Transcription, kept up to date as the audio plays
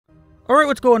Alright,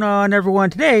 what's going on everyone?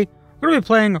 Today, we're going to be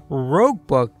playing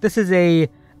Roguebook. This is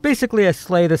basically a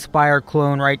Slay the Spire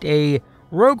clone, right? A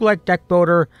roguelike deck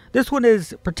builder. This one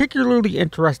is particularly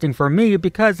interesting for me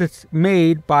because it's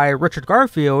made by Richard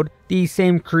Garfield, the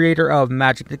same creator of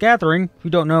Magic the Gathering. If you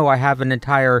don't know, I have an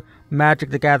entire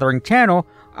Magic the Gathering channel.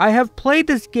 I have played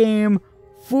this game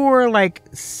for like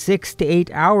 6 to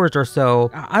 8 hours or so.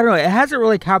 I don't know, it hasn't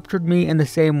really captured me in the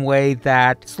same way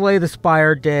that Slay the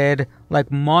Spire did,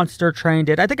 like Monster Train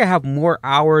did. I think I have more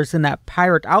hours in that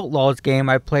Pirate Outlaws game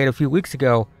I played a few weeks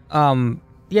ago.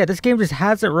 Yeah, this game just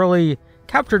hasn't really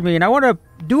captured me, and I want to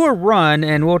do a run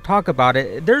and we'll talk about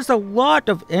it. There's a lot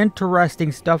of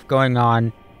interesting stuff going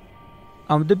on.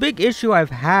 The big issue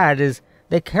I've had is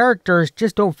the characters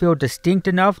just don't feel distinct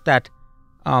enough that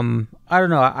I don't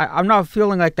know, I'm not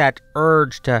feeling like that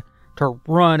urge to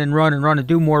run and run and run and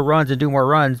do more runs and do more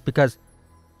runs, because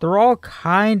they're all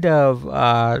kind of,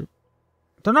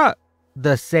 they're not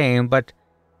the same, but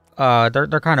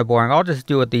they're kind of boring. I'll just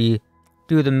do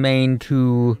the main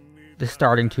two, the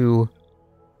starting two.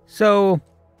 So,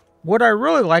 what I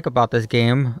really like about this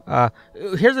game,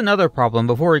 here's another problem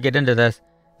before we get into this.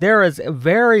 There is a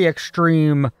very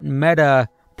extreme meta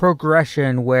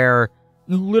progression where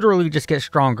you literally just get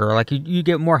stronger. Like you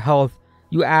get more health,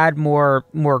 you add more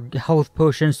health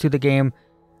potions to the game,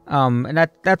 and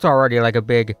that's already like a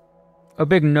big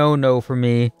no-no for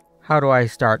me. How do I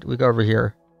start? We go over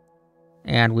here,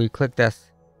 and we click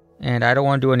this, and I don't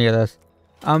want to do any of this.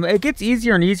 It gets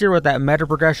easier and easier with that meta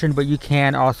progression, but you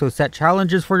can also set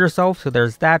challenges for yourself, so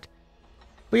there's that.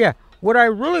 But yeah, what I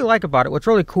really like about it, what's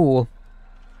really cool,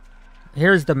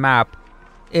 here's the map,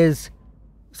 is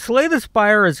Slay the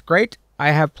Spire is great. I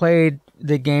have played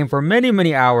the game for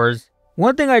many hours.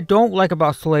 One thing I don't like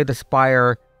about Slay the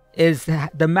Spire is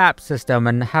the map system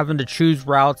and having to choose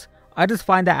routes. I just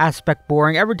find that aspect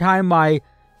boring. Every time I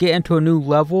get into a new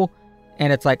level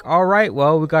and it's like, alright,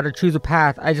 well, we gotta choose a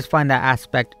path, I just find that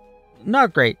aspect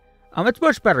not great. It's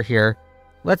much better here.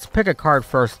 Let's pick a card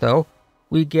first, though.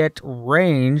 We get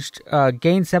ranged,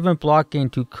 gain 7 block, gain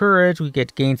 2 courage. We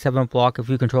get gain 7 block if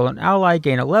you control an ally,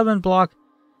 gain 11 block.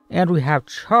 And we have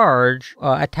charge,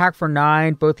 attack for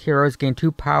 9, both heroes gain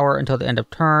 2 power until the end of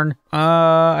turn.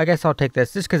 I guess I'll take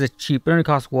this, just because it's cheap. It only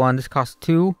costs 1, this costs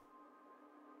 2.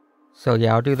 So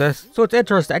yeah, I'll do this. So it's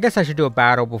interesting, I guess I should do a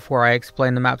battle before I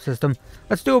explain the map system.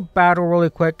 Let's do a battle really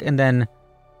quick, and then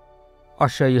I'll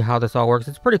show you how this all works.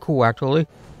 It's pretty cool, actually.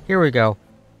 Here we go.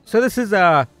 So this is,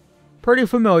 pretty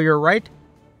familiar, right?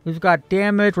 We've got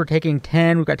damage, we're taking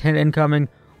 10, we've got 10 incoming.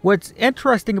 What's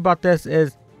interesting about this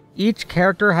is each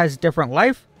character has different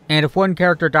life, and if one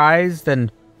character dies,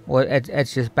 then, well,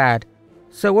 it's just bad.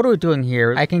 So what are we doing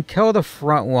here? I can kill the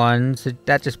front one, so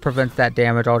that just prevents that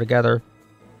damage altogether.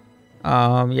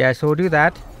 Yeah, so we'll do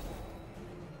that.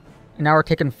 And now we're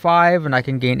taking 5, and I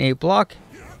can gain 8 block.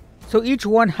 So each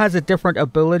one has a different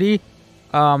ability.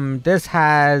 This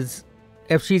has,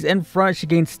 if she's in front, she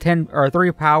gains 10 or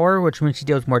 3 power, which means she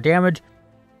deals more damage.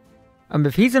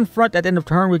 If he's in front at the end of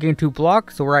turn, we gain 2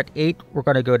 blocks, so we're at 8. We're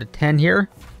going to go to 10 here.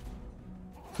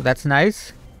 So that's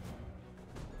nice.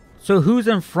 So who's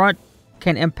in front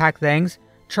can impact things.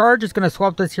 Charge is going to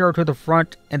swap this hero to the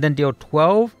front and then deal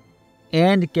 12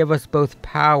 and give us both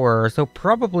power. So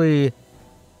probably,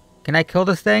 can I kill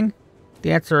this thing?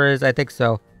 The answer is, I think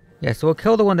so. Yeah, so we'll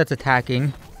kill the one that's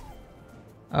attacking.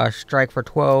 Strike for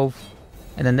 12.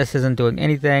 And then this isn't doing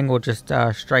anything. We'll just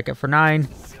strike it for 9.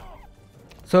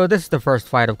 So this is the first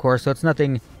fight, of course, so it's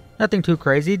nothing too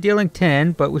crazy. Dealing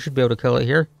 10, but we should be able to kill it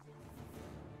here.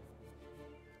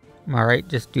 Alright,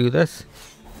 just do this.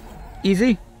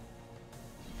 Easy.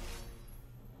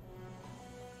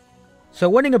 So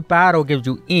winning a battle gives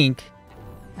you ink,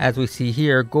 as we see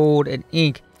here, gold and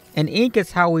ink. And ink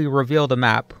is how we reveal the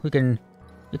map. We can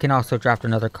also draft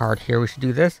another card here. We should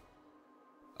do this.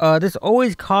 This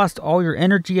always costs all your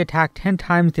energy, attack 10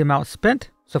 times the amount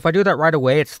spent. So if I do that right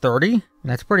away, it's 30.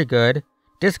 That's pretty good.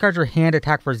 Discard your hand,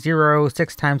 attack for 0,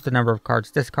 6 times the number of cards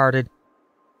discarded.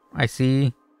 I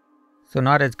see. So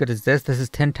not as good as this. This is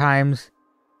 10 times.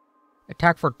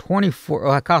 Attack for 24.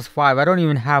 Oh, it costs 5. I don't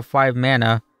even have 5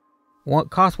 mana.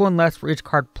 Costs 1 less for each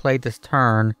card played this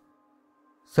turn.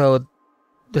 So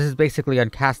this is basically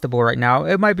uncastable right now.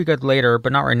 It might be good later,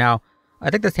 but not right now. I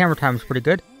think this hammer time is pretty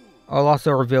good. I'll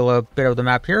also reveal a bit of the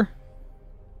map here.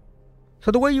 So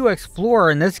the way you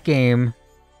explore in this game,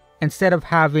 instead of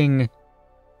having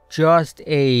just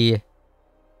a,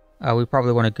 we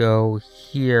probably want to go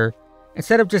here.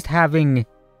 Instead of just having, you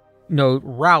know,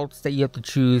 routes that you have to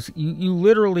choose, you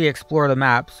literally explore the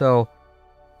map. So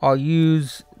I'll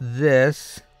use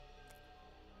this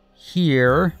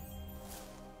here,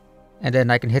 And then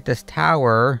I can hit this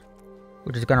tower,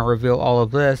 which is going to reveal all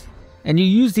of this. And you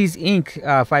use these ink,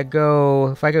 if I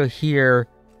go here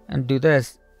and do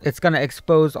this, it's going to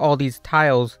expose all these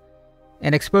tiles.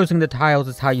 And exposing the tiles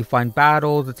is how you find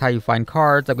battles, it's how you find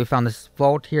cards. Like we found this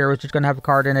vault here, which is going to have a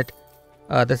card in it.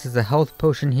 This is a health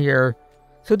potion here.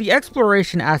 So the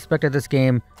exploration aspect of this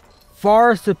game,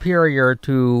 far superior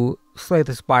to Slay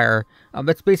the Spire.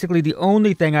 It's basically the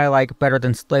only thing I like better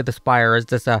than Slay the Spire is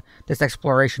this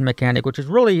exploration mechanic, which is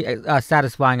really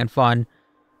satisfying and fun.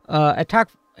 Attack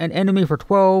an enemy for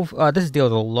 12. This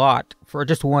deals a lot for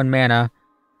just 1 mana.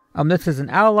 This is an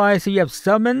ally, so you have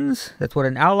summons. That's what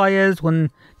an ally is. When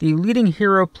the leading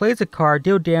hero plays a card,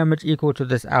 deal damage equal to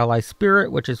this ally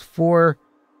spirit, which is 4.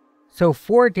 So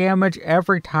 4 damage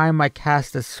every time I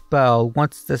cast a spell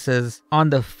once this is on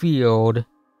the field.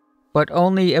 But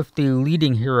only if the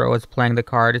leading hero is playing the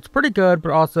card. It's pretty good,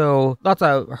 but also lots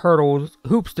of hurdles,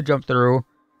 hoops to jump through.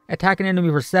 Attack an enemy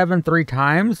for 7 3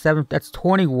 times. 7, that's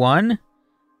 21.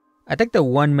 I think the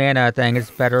 1 mana thing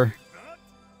is better.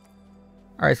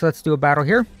 Alright, so let's do a battle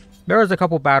here. There was a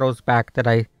couple battles back that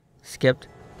I skipped.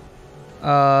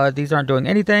 These aren't doing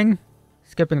anything.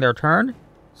 Skipping their turn.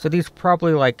 So these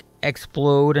probably like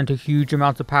explode into huge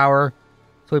amounts of power.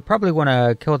 So we probably want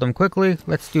to kill them quickly.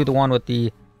 Let's do the one with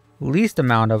the least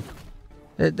amount of...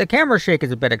 The camera shake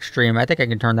is a bit extreme. I think I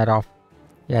can turn that off.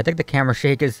 Yeah, I think the camera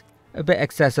shake is a bit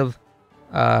excessive.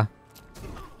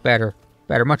 Better,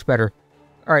 much better.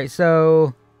 Alright,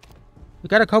 so... we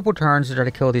got a couple turns to try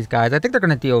to kill these guys. I think they're going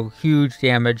to deal huge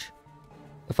damage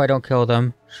if I don't kill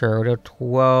them. Sure, we'll do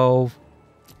 12.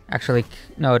 Actually,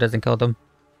 no, it doesn't kill them.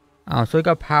 So we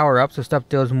got power up, so stuff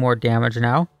deals more damage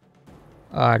now.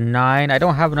 9. I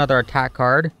don't have another attack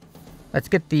card. Let's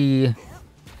get the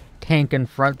tank in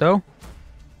front, though.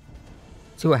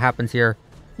 See what happens here.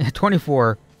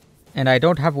 24. And I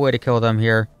don't have a way to kill them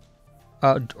here.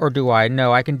 Or do I?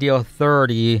 No, I can deal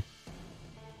 30.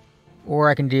 Or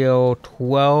I can deal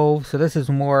 12. So this is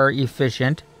more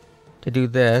efficient to do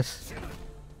this.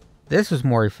 This is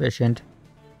more efficient.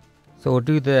 So we'll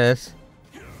do this.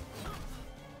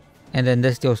 And then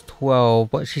this deals 12.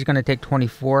 But she's going to take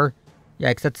 24.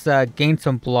 Yikes, let's gain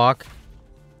some block.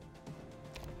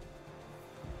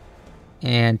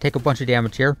 And take a bunch of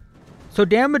damage here. So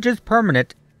damage is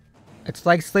permanent. It's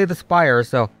like Slay the Spire.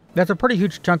 So that's a pretty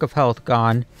huge chunk of health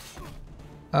gone.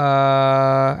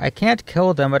 I can't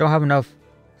kill them. I don't have enough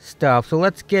stuff. So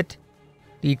let's get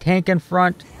the tank in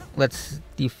front. Let's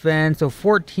defend. So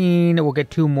 14. We'll get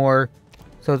 2 more.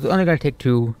 So it's only going to take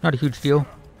 2. Not a huge deal.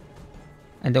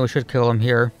 And then we should kill him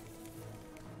here.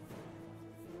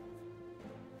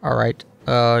 Alright.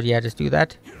 Yeah, just do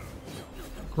that.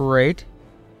 Great.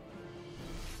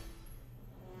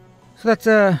 So that's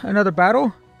another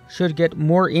battle. Should get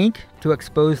more ink to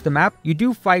expose the map. You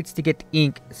do fights to get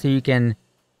ink so you can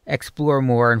explore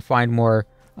more and find more.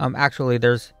 Actually,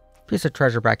 there's a piece of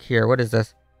treasure back here. What is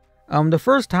this? The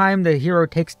first time the hero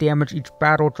takes damage each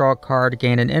battle, draw a card,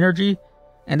 gain an energy.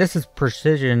 And this is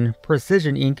precision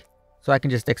ink. So I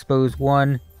can just expose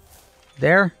 1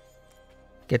 there.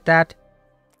 Get that.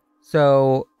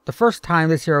 So the first time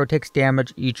this hero takes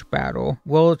damage each battle.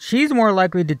 Well, she's more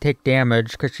likely to take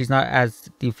damage because she's not as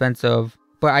defensive.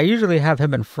 But I usually have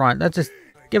him in front. Let's just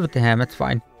give it to him. It's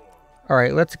fine.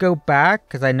 Alright, let's go back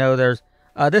because I know there's...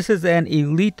 this is an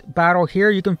elite battle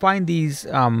here. You can find these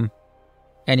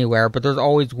anywhere, but there's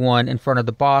always one in front of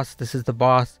the boss. This is the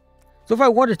boss. So if I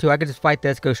wanted to, I could just fight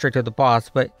this, go straight to the boss,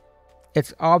 but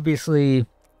it's obviously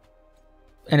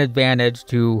an advantage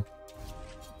to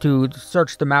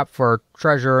search the map for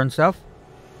treasure and stuff.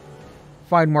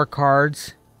 Find more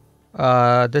cards.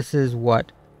 This is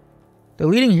what? The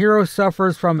leading hero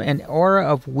suffers from an aura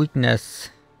of weakness.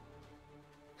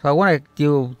 So I want to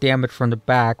deal damage from the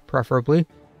back, preferably.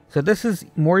 So this is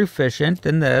more efficient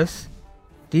than this.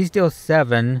 These deal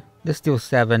 7. This deals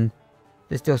 7.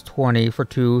 This deals 20 for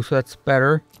 2, so that's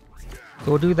better.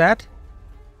 So we'll do that.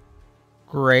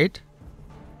 Great.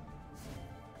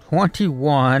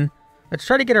 21. Let's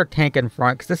try to get our tank in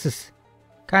front, because this is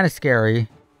kind of scary.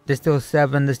 This deals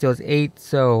 7, this deals 8,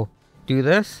 so do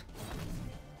this.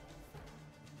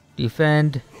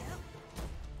 Defend.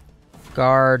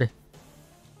 Guard.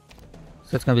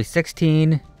 So it's going to be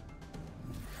 16.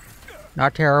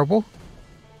 Not terrible.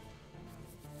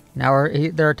 Now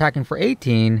they're attacking for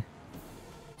 18.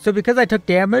 So because I took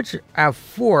damage, I have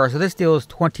 4, so this deals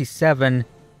 27.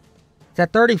 It's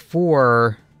at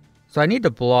 34. So I need to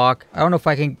block. I don't know if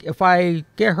I can... If I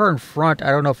get her in front, I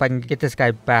don't know if I can get this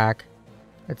guy back.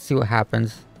 Let's see what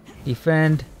happens.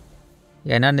 Defend.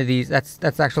 Yeah, none of these.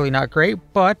 That's actually not great,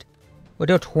 but we'll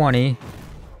do 20.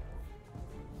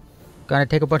 Gonna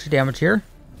take a bunch of damage here.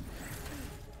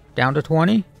 Down to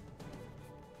 20.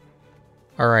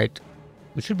 Alright.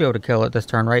 We should be able to kill it this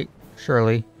turn, right?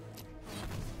 Surely.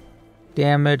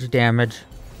 Damage, damage.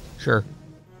 Sure.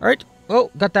 Alright.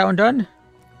 Oh, got that one done.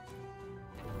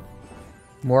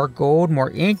 More gold,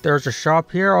 more ink. There's a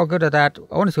shop here. I'll go to that.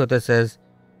 I want to see what this is.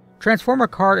 Transform a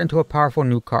card into a powerful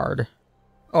new card.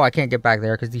 Oh, I can't get back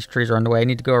there because these trees are in the way. I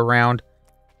need to go around.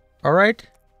 Alright.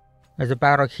 There's a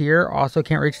battle here. Also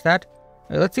can't reach that.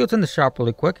 Let's see what's in the shop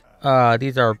really quick.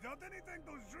 These are...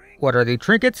 What are they?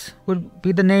 Trinkets would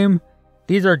be the name.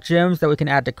 These are gems that we can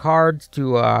add to cards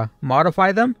to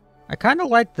modify them. I kind of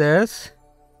like this.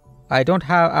 I don't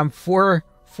have... I'm four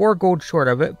gold short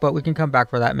of it, but we can come back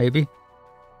for that maybe.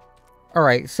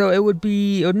 Alright, so it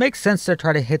would make sense to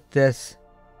try to hit this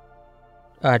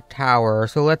tower.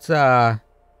 So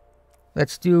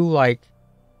let's do like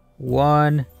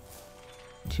 1,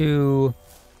 2,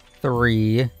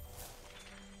 3.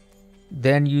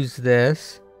 Then use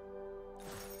this.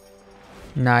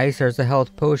 Nice, there's a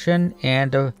health potion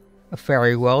and a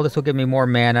fairy well. This will give me more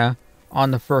mana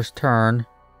on the first turn.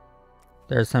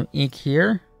 There's some ink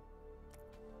here.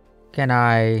 Can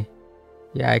I...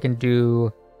 Yeah, I can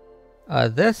do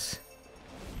this.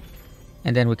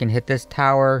 And then we can hit this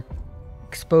tower.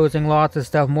 Exposing lots of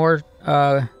stuff. More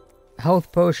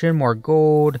health potion, more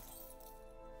gold.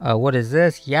 What is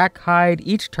this? Yak hide.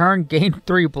 Each turn gain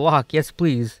 3 block. Yes,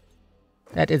 please.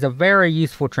 That is a very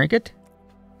useful trinket.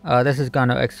 This is going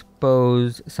to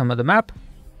expose some of the map.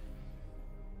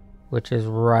 Which is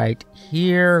right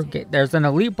here. There's an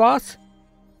elite boss.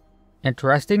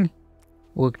 Interesting.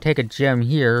 We'll take a gem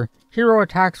here. Hero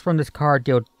attacks from this card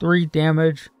deal 3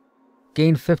 damage.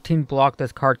 Gain 15 block.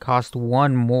 This card costs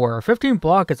 1 more. 15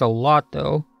 block is a lot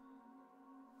though.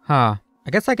 Huh.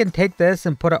 I guess I can take this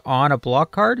and put it on a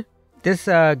block card. This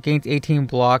gains 18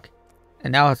 block.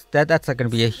 And now that's going to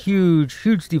be a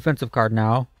huge defensive card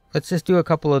now. Let's just do a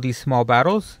couple of these small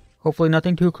battles. Hopefully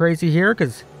nothing too crazy here,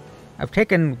 because I've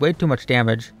taken way too much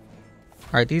damage.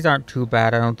 Alright, these aren't too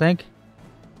bad, I don't think.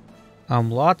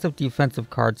 Lots of defensive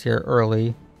cards here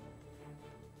early.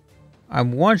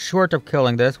 I'm 1 short of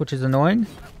killing this, which is annoying.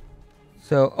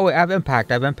 So, oh, I have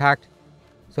impact.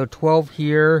 So 12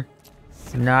 here.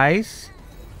 Nice.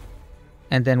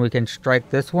 And then we can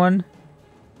strike this one.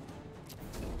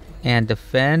 And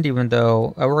defend, even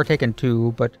though we're taking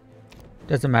 2, but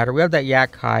doesn't matter. We have that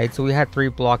yak hide, so we had 3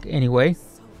 block anyway.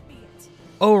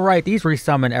 Oh right, these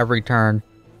resummon every turn.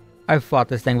 I've fought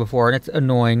this thing before and it's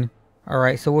annoying.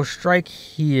 Alright, so we'll strike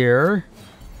here.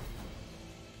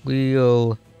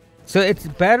 So it's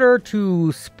better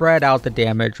to spread out the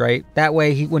damage, right? That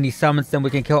way when he summons them,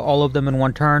 we can kill all of them in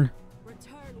 1 turn.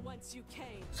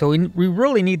 So we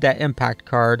really need that impact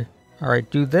card.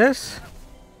 Alright, do this.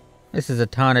 This is a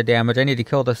ton of damage. I need to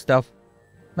kill this stuff.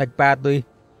 Like, badly.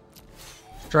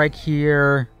 Strike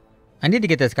here. I need to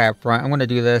get this guy up front. I'm going to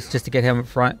do this just to get him up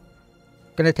front.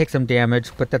 Gonna take some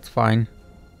damage, but that's fine.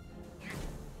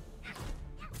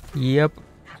 Yep.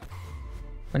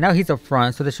 But now he's up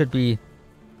front, so this should be...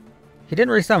 He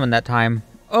didn't resummon that time.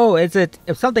 Oh, is it...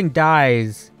 If something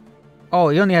dies... Oh,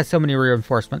 he only has so many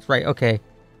reinforcements. Right, okay.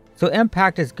 So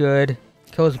impact is good.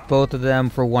 Kills both of them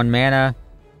for 1 mana.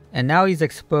 And now he's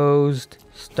exposed.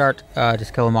 Start,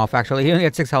 just kill him off, actually. He only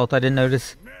had 6 health, I didn't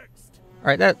notice.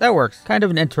 Alright, that works. Kind of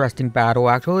an interesting battle,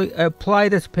 actually. Apply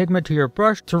this pigment to your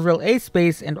brush to reveal a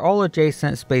space and all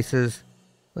adjacent spaces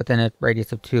within a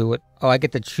radius of 2. Oh, I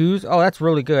get to choose? Oh, that's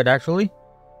really good, actually.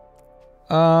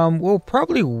 We'll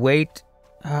probably wait.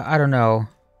 I don't know.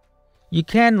 You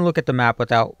can look at the map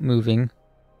without moving.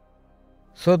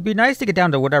 So it'd be nice to get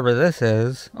down to whatever this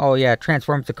is. Oh yeah, it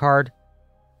transforms the card.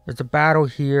 There's a battle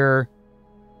here.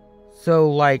 So,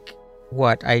 like,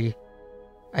 what? I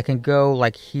can go,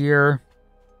 like, here.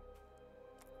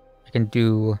 I can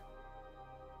do...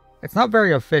 It's not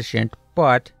very efficient,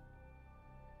 but...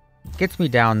 Gets me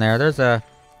down there. There's a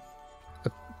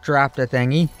draft a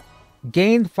thingy.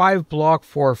 Gain 5 block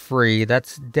for free.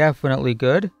 That's definitely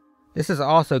good. This is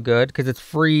also good, because it's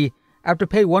free. I have to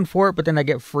pay 1 for it, but then I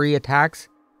get free attacks.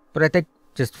 But I think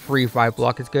just free 5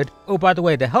 block is good. Oh, by the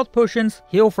way, the health potions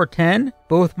heal for 10.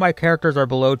 Both my characters are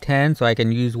below 10, so I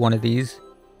can use one of these.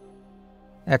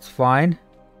 That's fine.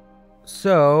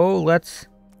 So, let's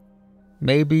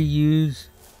maybe use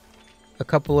a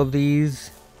couple of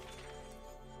these.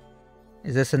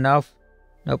 Is this enough?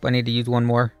 Nope, I need to use 1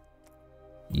 more.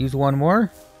 Use 1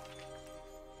 more.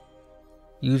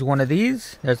 Use one of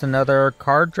these. There's another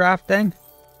card draft thing.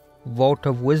 Vault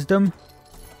of Wisdom.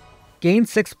 Gain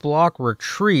 6 block,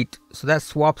 retreat. So that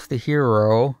swaps the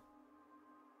hero.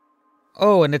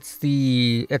 Oh, and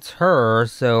it's her,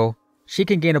 so She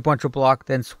can gain a bunch of block,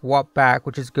 then swap back,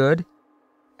 which is good.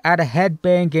 Add a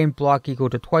headbang, gain block equal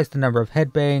to twice the number of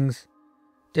headbangs.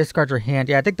 Discard your hand.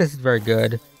 Yeah, I think this is very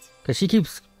good. Because she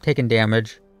keeps taking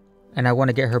damage. And I want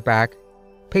to get her back.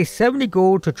 Pay 70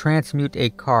 gold to transmute a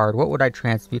card. What would I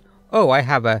transmute? Oh, I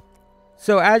have a...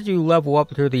 So as you level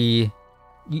up through the...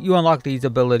 You unlock these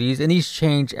abilities, and these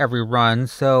change every run.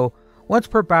 So once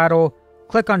per battle,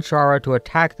 click on Shara to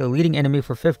attack the leading enemy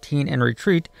for 15 and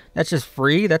retreat. That's just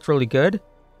free. That's really good.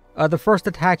 The first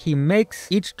attack he makes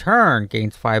each turn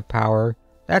gains 5 power.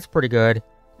 That's pretty good.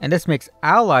 And this makes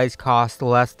allies cost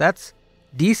less. That's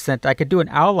decent. I could do an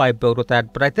ally build with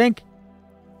that, but I think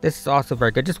this is also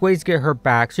very good. Just ways to get her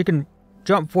back. She can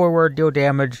jump forward, deal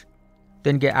damage,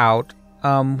 then get out.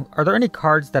 Are there any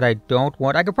cards that I don't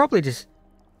want? I could probably just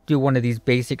do one of these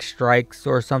basic strikes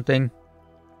or something.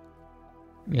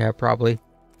 Yeah, probably.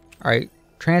 Alright,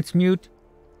 transmute.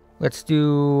 Let's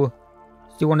do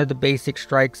one of the basic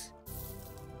strikes.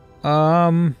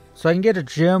 So I can get a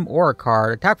gem or a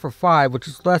card. Attack for 5, which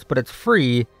is less, but it's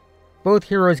free. Both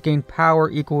heroes gain power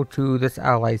equal to this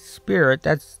ally's spirit.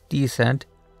 That's decent.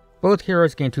 Both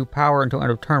heroes gain 2 power until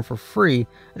end of turn for free.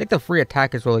 I think the free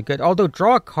attack is really good. Although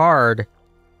draw a card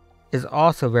is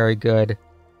also very good.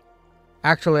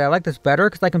 Actually, I like this better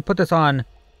because I can put this on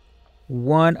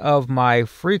one of my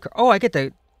free cards. Oh, I get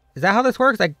to... Is that how this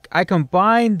works? I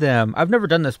combine them. I've never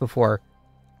done this before.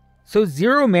 So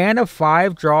 0 mana,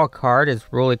 5, draw a card is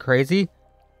really crazy.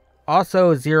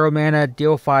 Also, 0 mana,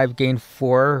 deal 5, gain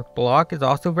 4 block is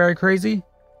also very crazy.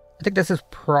 I think this is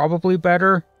probably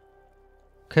better.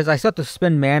 Because I still have to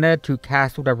spend mana to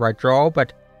cast whatever I draw,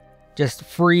 but just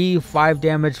free, 5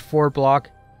 damage, 4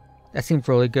 block. That seems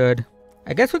really good.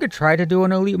 I guess we could try to do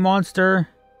an elite monster.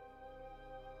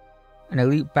 An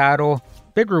elite battle.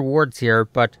 Big rewards here,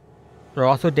 but they're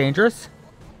also dangerous.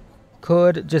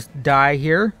 Could just die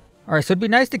here. Alright, so it'd be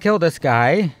nice to kill this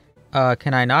guy.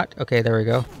 Can I not? Okay, there we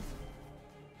go.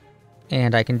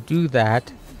 And I can do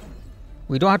that.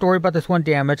 We don't have to worry about this 1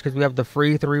 damage because we have the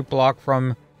free 3 block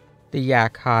from the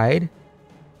yak hide.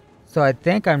 So I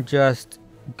think I'm just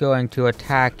going to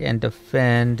attack and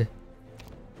defend.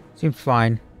 Seems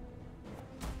fine.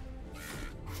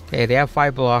 Okay, they have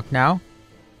 5 block now.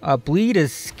 Bleed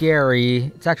is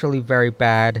scary. It's actually very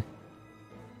bad.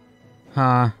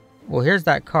 Huh. Well, here's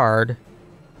that card.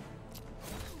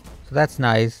 So that's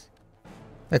nice.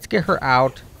 Let's get her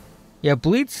out. Yeah,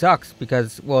 bleed sucks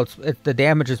because, well, the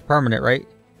damage is permanent, right?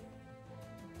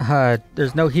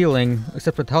 There's no healing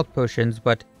except with health potions,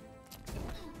 but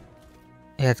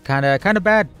yeah, it's kind of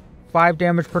bad. 5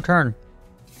 damage per turn.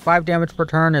 5 damage per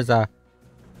turn is not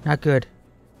good.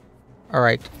 All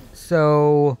right,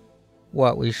 so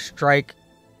what? We strike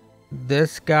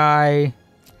this guy.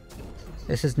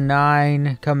 This is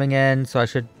 9 coming in, so I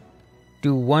should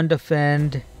do 1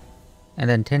 defend and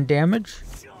then 10 damage.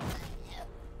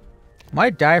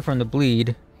 Might die from the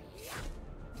bleed.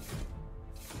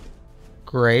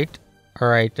 Great.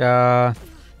 Alright, so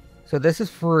this is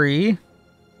free.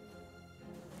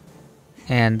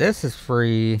 And this is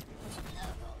free.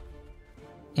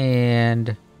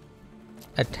 And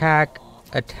attack,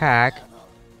 attack.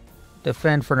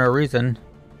 Defend for no reason.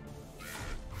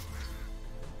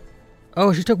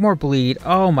 Oh, she took more bleed.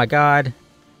 Oh my god.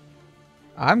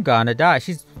 I'm gonna die.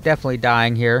 She's definitely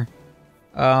dying here.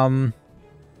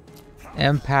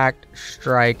 Impact,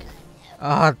 strike.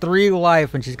 3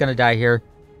 life and she's gonna die here.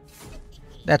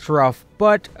 That's rough.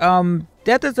 But,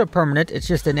 death is a permanent. It's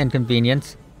just an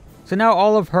inconvenience. So now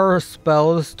all of her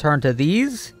spells turn to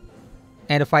these.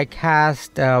 And if I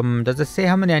cast, does it say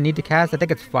how many I need to cast? I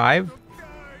think it's 5.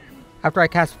 After I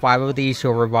cast 5 of these,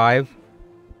 she'll revive.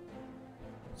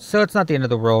 So it's not the end of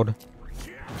the world.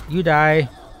 You die.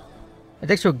 I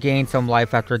think she'll gain some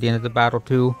life after the end of the battle,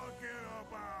 too.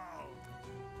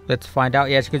 Let's find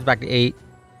out. Yeah, she goes back to 8.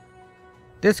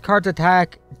 This card's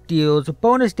attack deals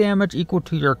bonus damage equal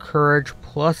to your courage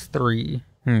plus 3.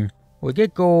 We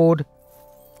get gold.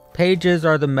 Pages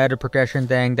are the meta progression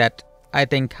thing that I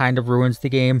think kind of ruins the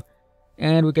game.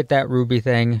 And we get that ruby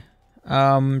thing.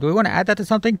 Do we want to add that to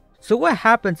something? So what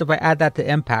happens if I add that to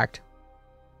impact?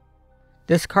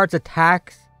 This card's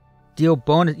attacks deal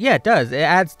bonus... Yeah, it does. It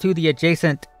adds to the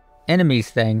adjacent enemies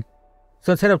thing.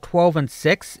 So instead of 12 and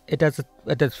 6, it does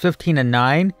 15 and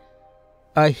 9.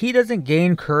 He doesn't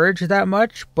gain courage that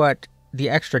much, but the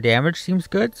extra damage seems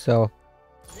good, so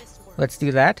let's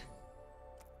do that.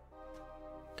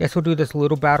 Guess we'll do this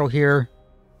little battle here,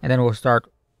 and then we'll start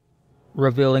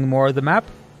revealing more of the map.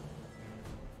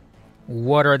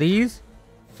 What are these?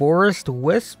 Forest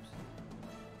Wisps?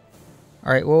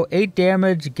 Alright, well, 8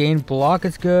 damage, gain block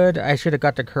is good. I should have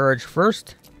got the courage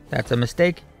first. That's a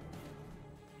mistake.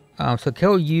 So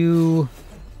kill you.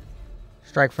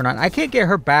 Strike for 9. I can't get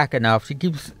her back enough. She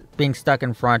keeps being stuck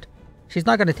in front. She's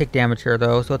not going to take damage here,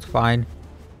 though, so it's fine.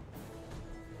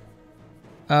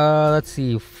 Let's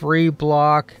see. Free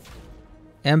block.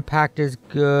 Impact is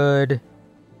good.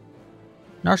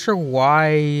 Not sure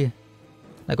why...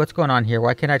 Like, what's going on here?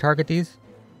 Why can't I target these?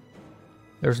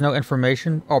 There's no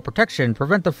information. Oh, protection.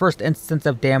 Prevent the first instance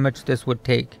of damage this would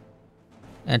take.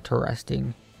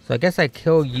 Interesting. So I guess I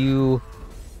kill you,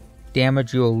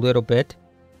 damage you a little bit,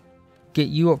 get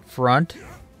you up front,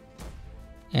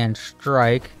 and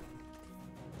strike.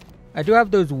 I do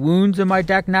have those wounds in my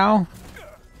deck now.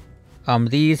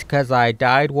 These, because I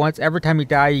died once. Every time you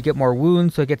die, you get more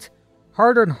wounds, so it gets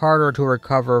harder and harder to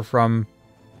recover from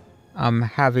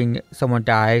having someone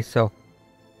die, so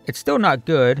it's still not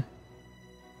good.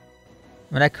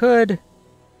 I mean, I could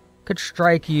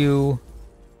strike you,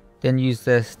 then use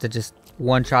this to just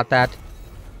one-shot that.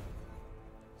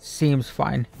 Seems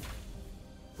fine.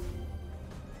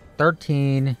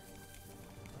 13.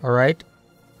 Alright.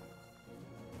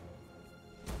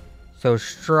 So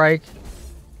strike.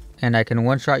 And I can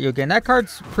one-shot you again. That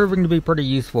card's proving to be pretty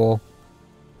useful.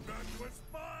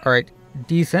 Alright.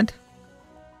 Decent.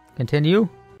 Continue.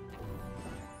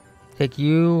 Take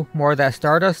you. More of that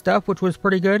Stardust stuff, which was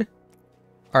pretty good.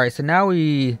 Alright, so now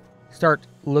we start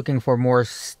looking for more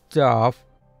stuff.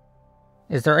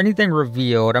 Is there anything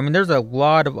revealed? I mean, there's a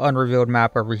lot of unrevealed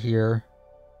map over here.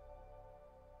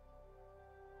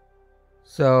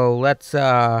 So let's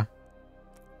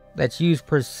use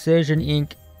Precision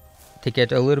Ink to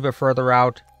get a little bit further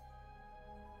out.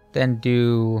 Then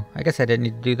do... I guess I didn't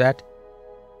need to do that.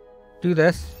 Do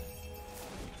this.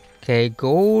 Okay,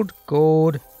 gold,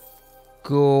 gold,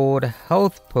 gold,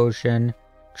 health potion.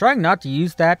 Trying not to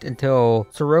use that until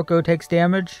Sirocco takes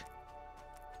damage.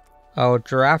 Oh,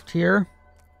 draft here.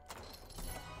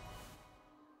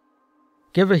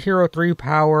 Give a hero 3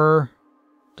 power.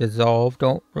 Dissolve.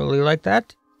 Don't really like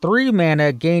that. 3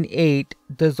 mana, gain 8.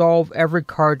 Dissolve every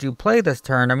card you play this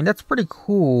turn. I mean, that's pretty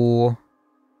cool.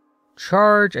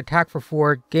 Charge, attack for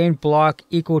 4, gain block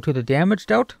equal to the damage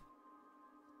dealt.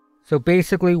 So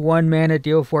basically 1 mana,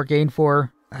 deal 4, gain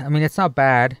 4. I mean, it's not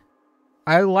bad.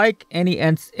 I like any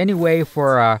way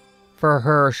for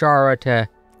her Shara to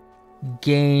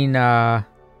gain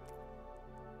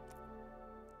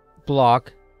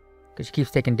block, because she keeps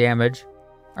taking damage.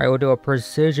 Alright, we'll do a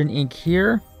Precision Ink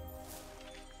here.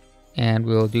 And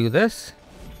we'll do this.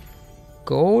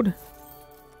 Gold.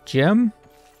 Gem.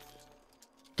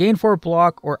 Gain 4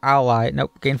 block or ally.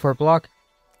 Nope, gain 4 block.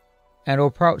 And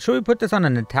we'll should we put this on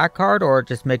an attack card or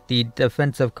just make the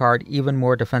defensive card even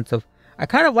more defensive? I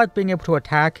kind of like being able to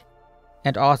attack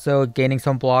and also gaining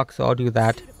some block, so I'll do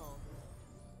that.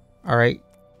 Alright.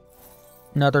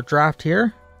 Another draft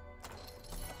here.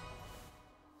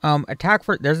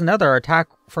 There's another attack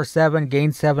for 7,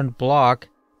 gain 7 block.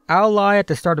 Ally at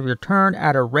the start of your turn,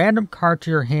 add a random card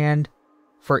to your hand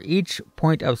for each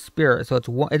point of spirit. So it's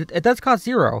one, it does cost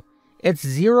 0. It's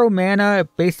 0 mana,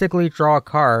 basically draw a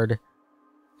card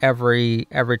every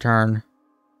turn.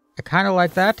 I kind of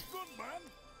like that.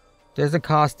 Doesn't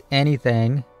cost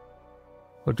anything.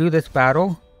 We'll do this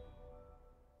battle.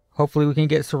 Hopefully we can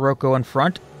get Sirocco in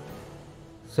front.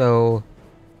 So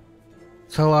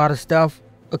it's a lot of stuff.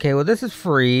 Okay, well this is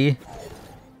free.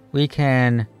 We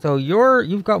can... So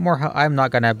you've got more health. I'm not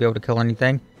gonna be able to kill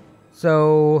anything.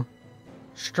 So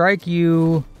strike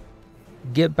you.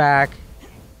 Get back.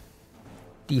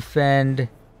 Defend.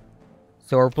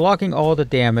 So we're blocking all the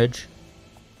damage.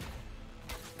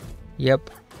 Yep.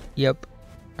 Yep.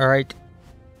 Alright.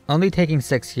 Only taking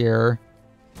 6 here.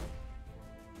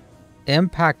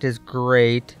 Impact is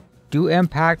great. Do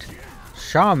impact.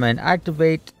 Shaman.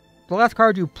 Activate. The last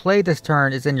card you play this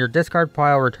turn is in your discard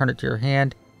pile. Return it to your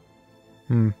hand.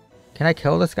 Can I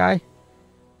kill this guy?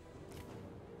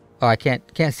 Oh, I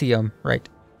can't see him. Right.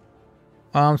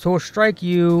 So we'll strike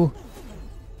you.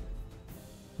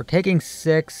 We're taking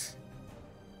 6.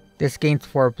 This gains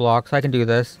 4 blocks, so I can do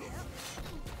this.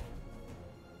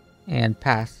 And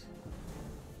pass.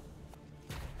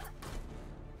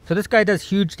 So this guy does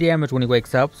huge damage when he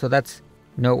wakes up, so that's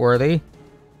noteworthy.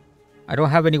 I don't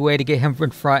have any way to get him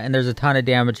in front, and there's a ton of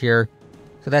damage here.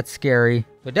 So that's scary.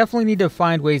 But definitely need to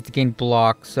find ways to gain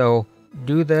block. So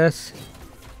do this.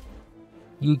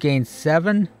 You gain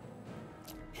 7.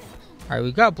 Alright,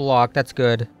 we got block. That's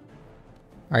good.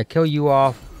 Alright, kill you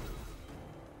off.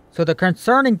 So the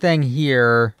concerning thing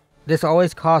here, this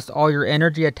always costs all your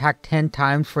energy, attack 10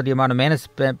 times for the amount of mana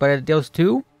spent, but it deals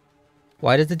 2?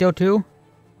 Why does it deal 2?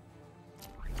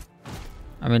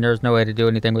 I mean, there's no way to do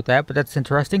anything with that, but that's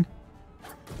interesting.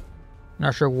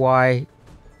 Not sure why.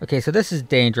 Okay, so this is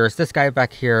dangerous. This guy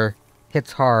back here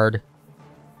hits hard.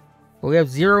 But we have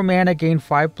 0 mana, gain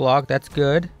 5 block. That's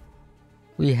good.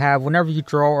 We have, whenever you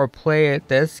draw or play it,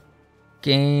 this,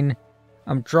 gain...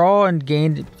 draw and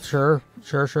gain... Sure.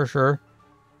 So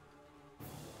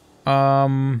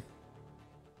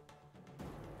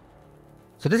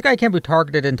this guy can't be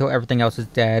targeted until everything else is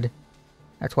dead.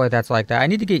 That's why that's like that. I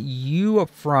need to get you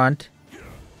up front.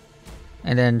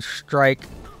 And then strike.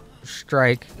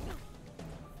 So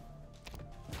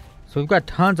we've got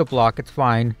tons of block. It's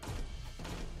fine.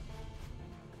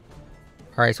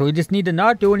 Alright, so we just need to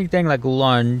not do anything like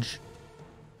lunge.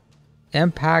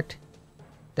 Impact.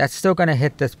 That's still going to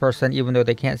hit this person even though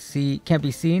they can't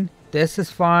be seen. This is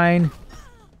fine.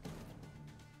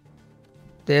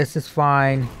 This is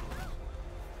fine.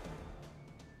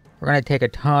 We're going to take a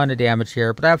ton of damage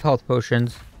here, but I have health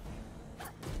potions.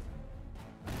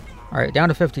 Alright, down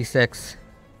to 56.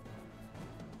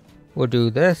 We'll do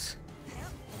this.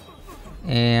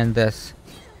 And this.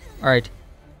 Alright.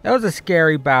 That was a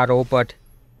scary battle, but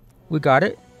we got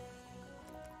it.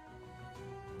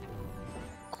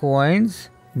 Coins.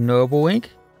 Noble ink.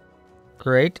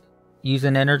 Great. Use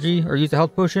an energy, or use a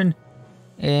health potion.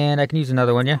 And I can use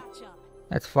another one, yeah?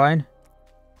 That's fine.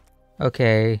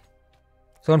 Okay.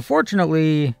 So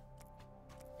unfortunately,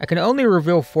 I can only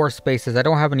reveal 4 spaces. I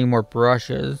don't have any more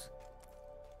brushes.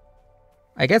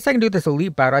 I guess I can do this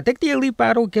elite battle. I think the elite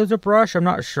battle gives a brush. I'm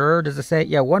not sure. Does it say?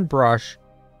 Yeah, 1 brush.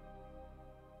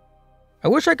 I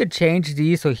wish I could change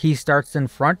these so he starts in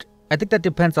front. I think that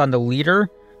depends on the leader,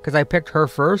 because I picked her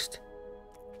first.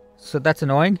 So that's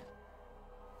annoying.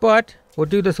 But we'll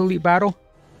do this elite battle.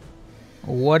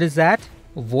 What is that?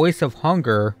 Voice of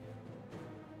Hunger.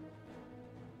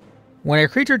 When a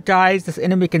creature dies, this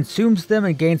enemy consumes them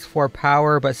and gains 4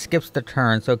 power, but skips the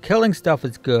turn. So killing stuff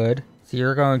is good. So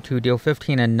you're going to deal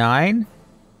 15 and 9.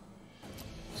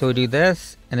 So we do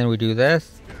this, and then we do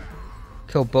this.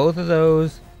 Kill both of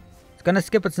those. It's going to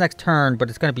skip its next turn, but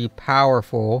it's going to be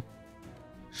powerful.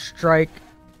 Strike.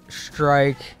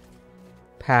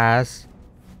 Pass.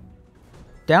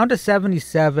 Down to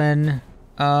 77.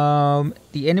 The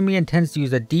enemy intends to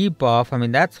use a debuff. I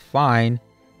mean, that's fine.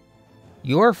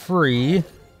 You're free.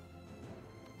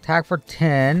 Attack for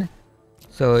 10.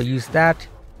 So use that.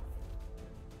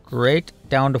 Great.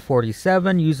 Down to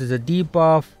 47. Uses a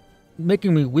debuff.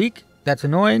 Making me weak. That's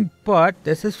annoying, but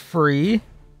this is free.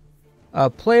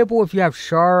 Playable if you have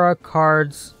Shara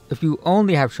cards. If you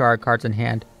only have Shara cards in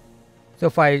hand. So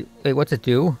if I... Wait, what's it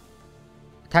do?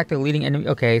 Attack the leading enemy.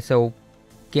 Okay, so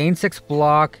gain 6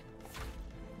 block.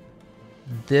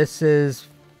 This is...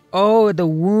 Oh, the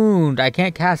wound. I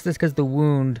can't cast this because the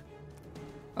wound.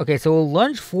 Okay, so we'll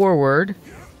lunge forward.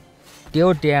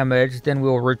 Deal damage. Then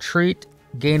we'll retreat.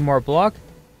 Gain more block.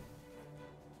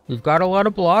 We've got a lot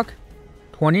of block.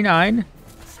 29.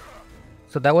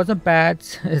 So that wasn't bad.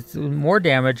 It's more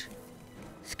damage.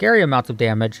 Scary amounts of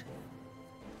damage.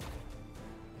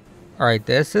 Alright,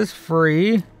 this is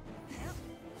free.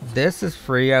 This is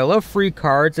free. I love free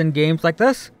cards in games like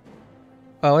this.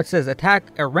 Oh, it says attack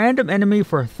a random enemy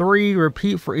for 3.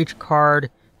 Repeat for each card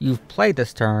you've played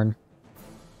this turn.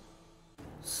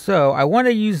 So, I want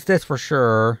to use this for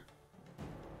sure.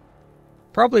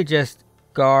 Probably just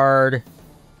guard.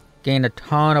 Gain a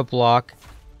ton of block.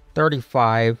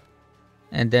 35.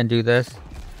 And then do this.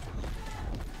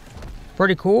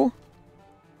 Pretty cool.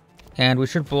 And we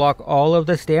should block all of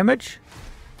this damage.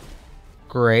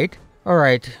 Great.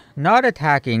 Alright, not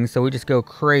attacking, so we just go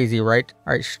crazy, right?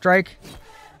 Alright, strike.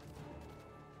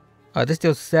 This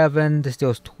deals 7, this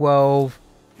deals 12.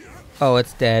 Oh,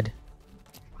 it's dead.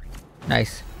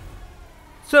 Nice.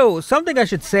 So, something I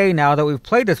should say now that we've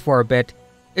played this for a bit,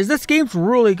 is this game's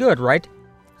really good, right?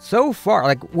 So far,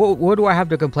 like, what do I have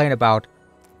to complain about?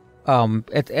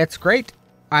 It's great.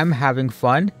 I'm having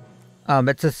fun.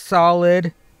 It's a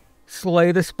solid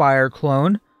Slay the Spire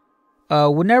clone.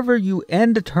 Whenever you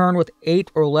end a turn with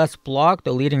 8 or less block,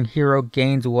 the leading hero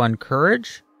gains 1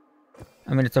 courage.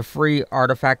 I mean, it's a free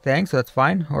artifact thing, so that's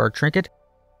fine. Or a trinket.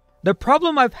 The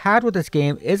problem I've had with this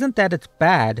game isn't that it's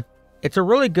bad. It's a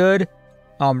really good,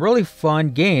 really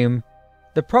fun game.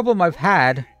 The problem I've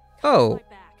had... Oh,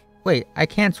 wait, I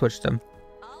can switch them.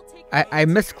 I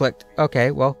misclicked.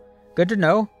 Okay, well, good to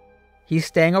know. He's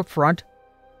staying up front.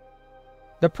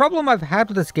 The problem I've had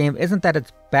with this game isn't that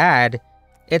it's bad.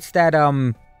 It's that,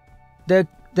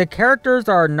 the characters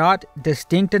are not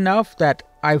distinct enough that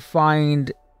I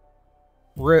find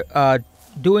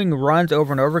doing runs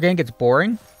over and over again gets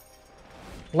boring.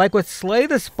 Like with Slay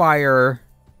the Spire,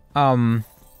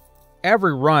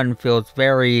 every run feels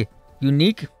very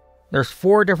unique. There's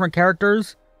 4 different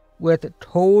characters with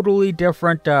totally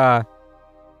different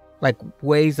like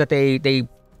ways that they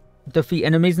defeat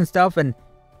enemies and stuff, and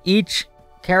each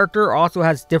character also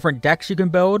has different decks you can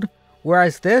build.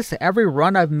 Whereas this, every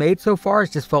run I've made so far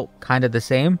has just felt kind of the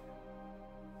same.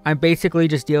 I'm basically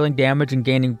just dealing damage and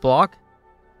gaining block.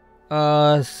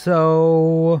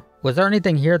 So was there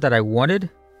anything here that I wanted?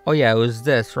 Oh yeah, it was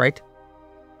this, right?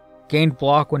 Gain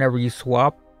block whenever you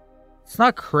swap. It's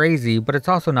not crazy, but it's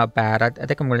also not bad. I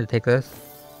think I'm going to take this.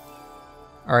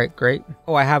 Alright, great.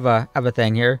 Oh, I have a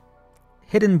thing here.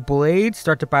 Hidden Blade.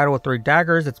 Start the battle with 3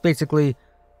 daggers. It's basically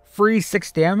free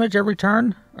 6 damage every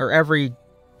turn. Or every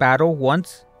battle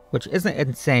once. Which isn't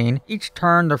insane. Each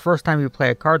turn, the first time you play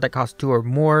a card that costs 2 or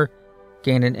more,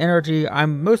 gain an energy.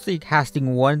 I'm mostly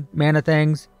casting 1 mana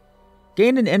things.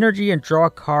 Gain an energy and draw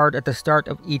a card at the start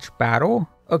of each battle.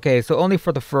 Okay, so only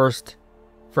for the first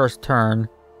turn.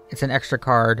 It's an extra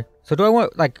card. So do I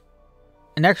want, like,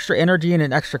 an extra energy and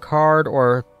an extra card,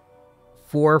 or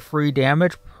 4 free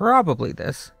damage? Probably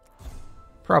this.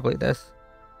 Probably this.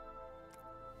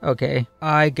 Okay,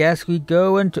 I guess we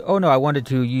go into... Oh no, I wanted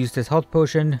to use this health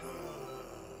potion.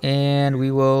 And we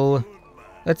will...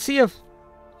 Let's see if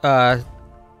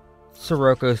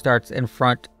Sirocco starts in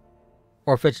front,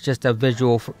 or if it's just a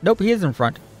visual... Nope, he is in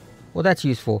front. Well, that's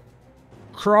useful.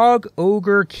 Krog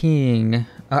Ogre King.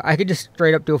 I could just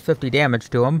straight up deal 50 damage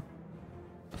to him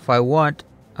if I want.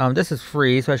 This is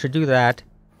free, so I should do that.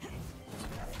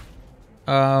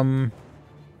 And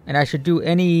I should do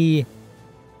any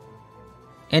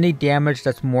damage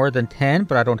that's more than 10,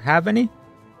 but I don't have any.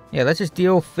 Yeah, let's just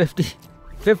deal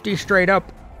 50 straight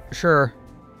up. Sure.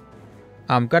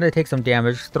 I'm gonna take some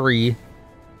damage, 3.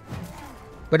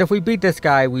 But if we beat this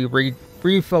guy, we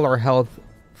refill our health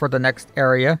for the next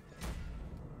area.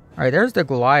 Alright, there's the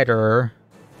glider.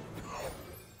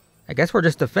 I guess we're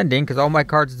just defending, because all my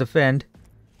cards defend.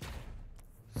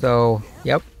 So,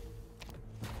 yep.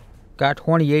 Got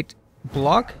 28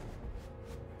 block.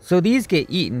 So these get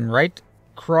eaten, right?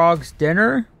 Krog's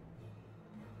Dinner.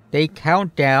 They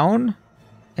count down,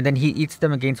 and then he eats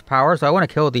them and gains power, so I want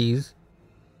to kill these.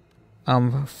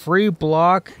 Free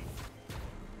block.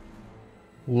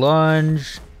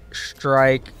 Lunge.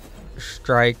 Strike.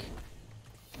 Strike.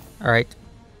 Alright.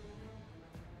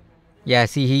 Yeah,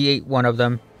 see, he ate one of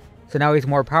them. So now he's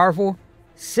more powerful.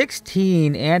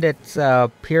 16, and it's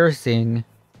piercing.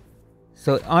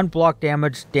 So unblocked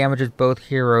damage damages both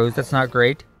heroes. That's not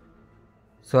great.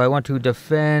 So I want to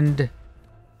defend. I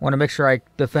want to make sure I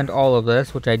defend all of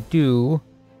this, which I do.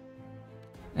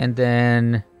 And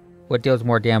then what deals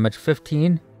more damage?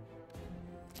 15.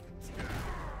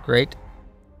 Great.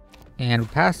 And we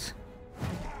pass.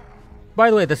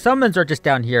 By the way, the summons are just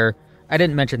down here. I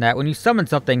didn't mention that. When you summon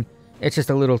something, it's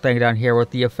just a little thing down here with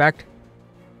the effect.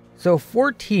 So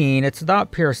 14, it's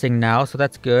not piercing now, so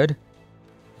that's good.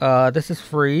 This is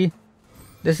free.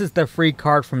 This is the free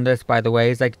card from this, by the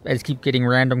way. It's like I just keep getting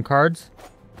random cards.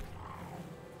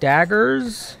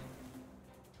 Daggers.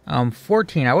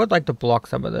 14. I would like to block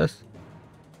some of this.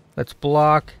 Let's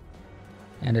block.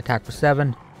 And attack for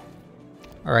 7.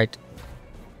 Alright.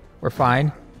 We're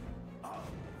fine.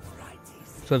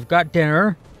 So we've got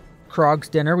dinner. Krog's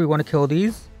Dinner. We want to kill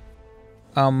these.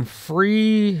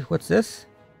 Free... What's this?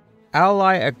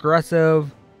 Ally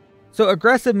aggressive. So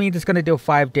aggressive means it's going to deal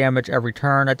 5 damage every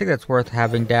turn. I think that's worth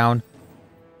having down.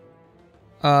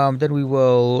 Then we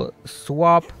will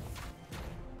swap.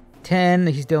 10.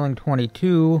 He's dealing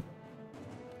 22.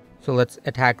 So let's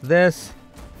attack this.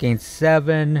 Gain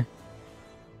 7.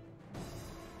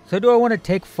 So do I want to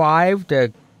take 5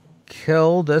 to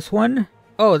kill this one?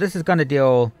 Oh, this is going to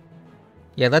deal...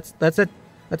 Yeah, let's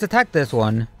attack this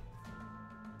one.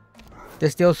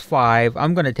 This deals 5.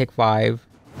 I'm going to take 5.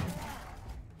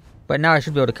 But now I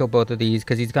should be able to kill both of these,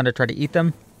 because he's going to try to eat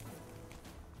them.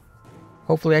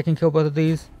 Hopefully I can kill both of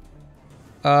these.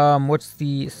 What's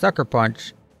the Sucker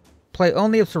Punch? Play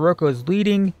only if Sirocco is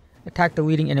leading. Attack the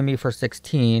leading enemy for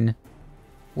 16.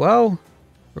 Well,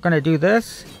 we're going to do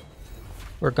this.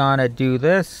 We're going to do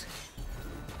this.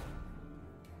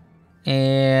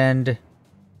 And...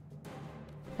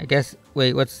 I guess...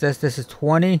 Wait, what's this? This is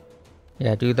 20.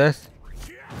 Yeah, do this.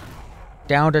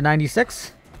 Down to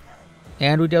 96.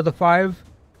 And we deal the 5.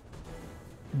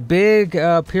 Big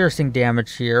piercing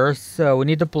damage here, so we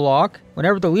need to block.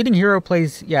 Whenever the leading hero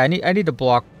plays... Yeah, I need to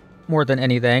block more than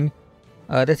anything.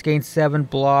 This gains 7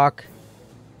 block.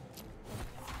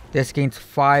 This gains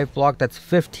 5 block. That's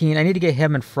 15. I need to get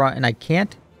him in front, and I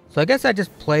can't. So I guess I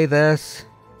just play this.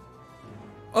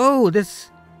 Oh, this...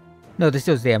 No, this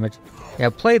deals damage. Yeah,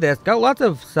 play this. Got lots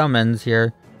of summons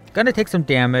here. Gonna take some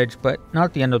damage, but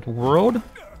not the end of the world.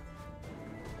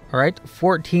 Alright,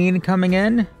 14 coming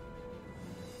in.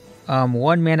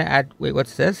 1 mana add... Wait,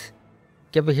 what's this?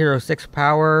 Give a hero 6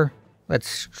 power. Let's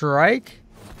strike.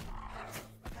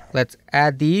 Let's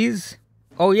add these.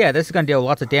 Oh yeah, this is going to deal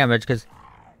lots of damage because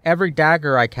every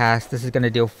dagger I cast, this is going to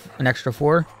deal an extra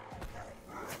 4.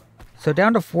 So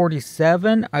down to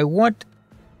 47. I want...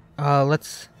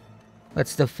 let's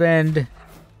defend.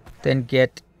 Then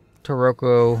get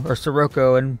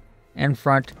Sirocco in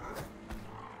front.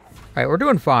 Alright, we're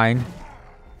doing fine.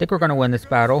 I think we're going to win this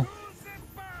battle.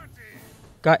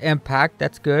 Got impact,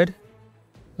 that's good.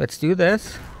 Let's do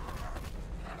this.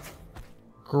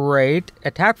 Great.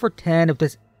 Attack for 10. If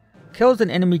this kills an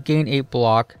enemy, gain 8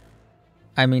 block.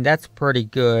 I mean, that's pretty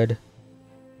good.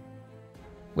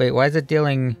 Wait, why is it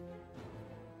dealing...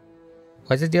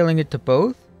 Why is it dealing it to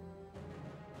both?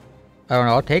 I don't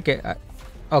know, I'll take it.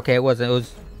 Okay, it wasn't. It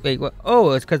was... Wait, what?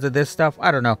 Oh, it's because of this stuff?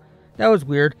 I don't know. That was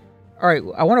weird. Alright,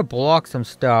 I want to block some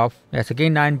stuff. Yeah, so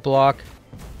gain 9 block.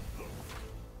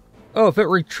 Oh, if it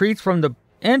retreats from the...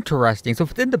 Interesting. So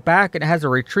if it's in the back and it has a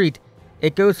retreat,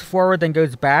 it goes forward then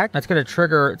goes back. That's going to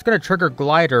trigger... It's going to trigger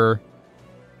glider.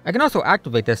 I can also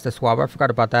activate this to swap. I forgot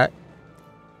about that.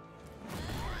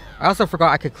 I also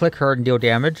forgot I could click her and deal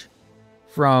damage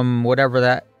from whatever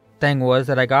that thing was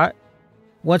that I got.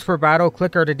 Once per battle,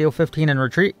 click her to deal 15 and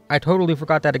retreat. I totally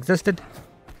forgot that existed.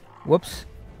 Whoops.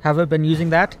 Haven't been using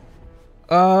that.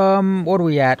 What are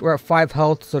we at? We're at 5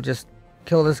 health, so just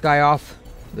kill this guy off.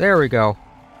 There we go.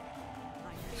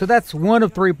 So that's one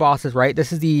of 3 bosses, right?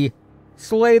 This is the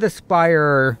Slay the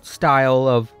Spire style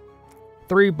of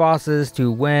 3 bosses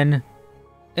to win.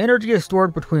 Energy is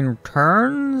stored between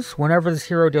turns. Whenever this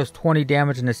hero deals 20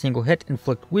 damage in a single hit,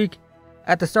 inflict weak.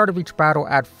 At the start of each battle,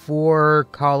 add 4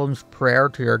 columns prayer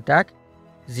to your deck.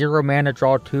 0 mana,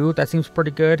 draw 2. That seems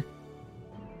pretty good.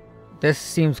 This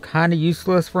seems kind of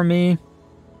useless for me.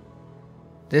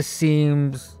 This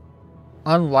seems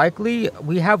unlikely.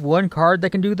 We have 1 card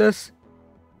that can do this.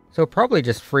 So probably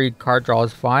just free card draw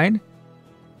is fine.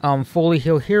 Fully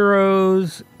heal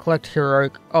heroes. Collect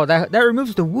heroic... Oh, that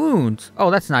removes the wounds.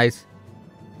 Oh, that's nice.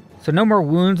 So no more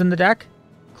wounds in the deck.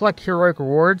 Collect heroic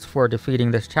rewards for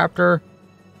defeating this chapter.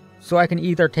 So I can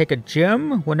either take a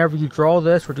gem. Whenever you draw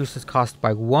this, reduces cost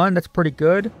by 1. That's pretty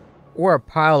good. Or a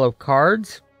pile of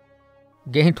cards.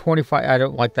 Gain 25. I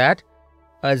don't like that.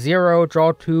 0,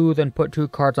 draw 2, then put 2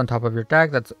 cards on top of your deck.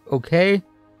 That's okay.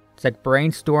 It's like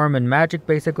Brainstorm and Magic,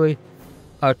 basically.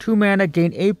 2 mana,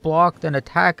 gain 8 block, then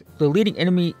attack the leading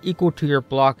enemy equal to your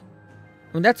block.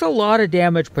 I mean, that's a lot of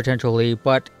damage, potentially,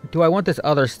 but do I want this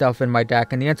other stuff in my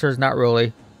deck? And the answer is not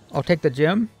really. I'll take the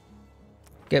gem.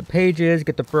 Get pages,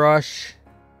 get the brush.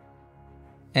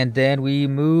 And then we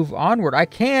move onward. I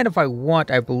can if I want,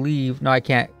 I believe. No, I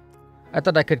can't. I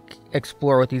thought I could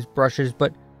explore with these brushes,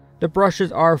 but the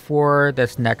brushes are for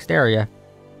this next area.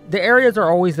 The areas are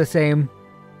always the same.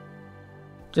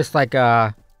 Just like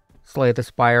Slay the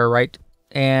Spire, right?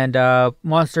 And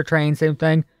Monster Train, same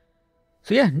thing.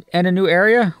 So yeah, and a new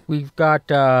area. We've got,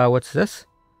 what's this?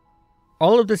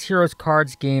 All of this hero's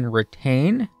cards gain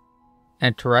retain.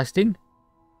 Interesting.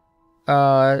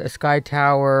 Sky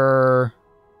Tower.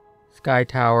 Sky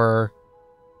Tower.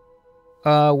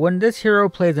 When this hero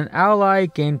plays an ally,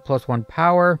 gain +1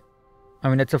 power. I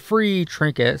mean, it's a free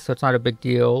trinket, so it's not a big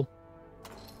deal.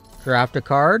 Draft a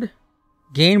card.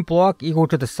 Gain block equal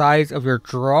to the size of your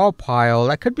draw pile.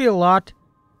 That could be a lot.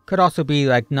 Could also be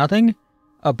like nothing.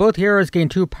 Both heroes gain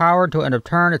 2 power until end of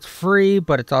turn. It's free,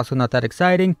 but it's also not that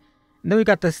exciting. And then we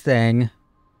got this thing.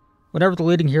 Whenever the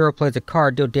leading hero plays a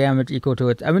card, deal damage equal to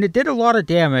its... I mean, it did a lot of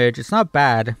damage. It's not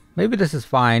bad. Maybe this is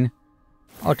fine.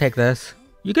 I'll take this.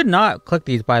 You could not click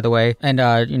these, by the way, and,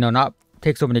 you know, not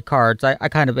take so many cards. I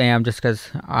kind of am, just because,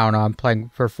 I don't know, I'm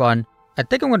playing for fun. I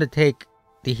think I'm going to take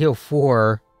the heal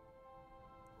 4.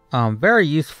 Very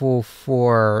useful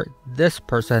for this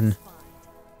person.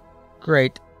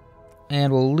 Great.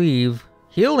 And we'll leave.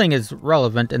 Healing is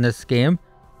relevant in this game.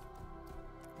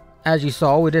 As you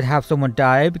saw, we did have someone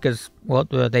die because, well,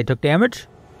 they took damage.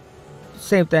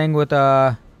 Same thing with,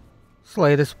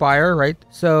 Slay the Spire, right?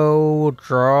 So, we'll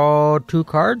draw 2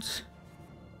 cards.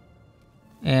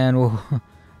 And we'll...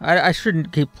 I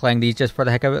shouldn't keep playing these just for the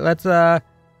heck of it. Let's, I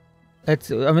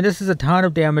mean, this is a ton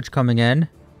of damage coming in.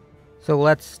 So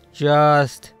let's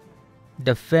just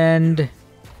defend.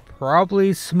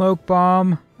 Probably smoke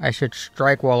bomb. I should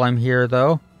strike while I'm here,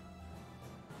 though.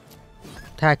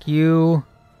 Attack you.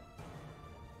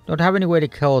 Don't have any way to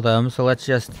kill them, so let's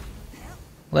just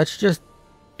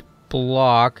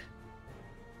block.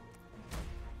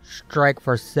 Strike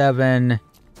for 7.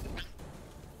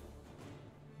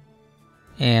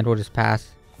 And we'll just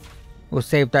pass. We'll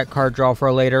save that card draw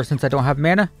for later since I don't have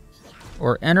mana.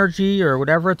 Or energy, or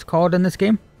whatever it's called in this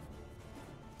game.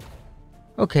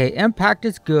 Okay, impact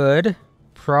is good.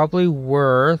 Probably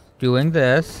worth doing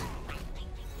this.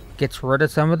 Gets rid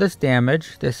of some of this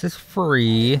damage. This is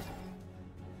free.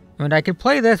 I mean, I could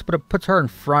play this, but it puts her in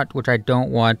front, which I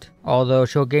don't want. Although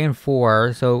she'll gain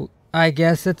 4, so I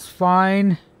guess it's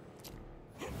fine.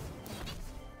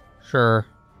 Sure.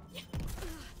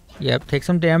 Yep, take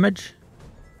some damage.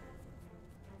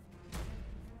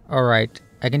 Alright,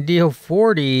 I can deal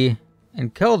 40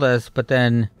 and kill this, but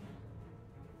then...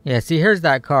 Yeah, see, here's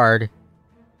that card.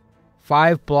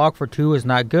 5 block for 2 is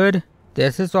not good.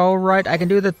 This is alright. I can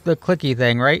do the clicky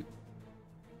thing, right?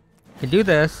 I can do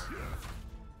this.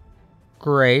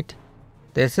 Great.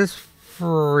 This is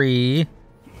free.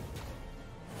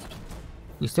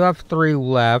 We still have 3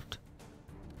 left.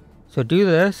 So do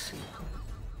this.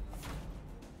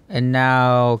 And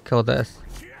now kill this.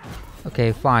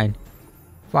 Okay, fine.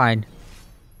 Fine.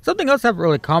 Something else I haven't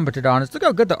really commented on is look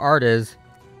how good the art is.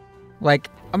 Like,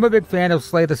 I'm a big fan of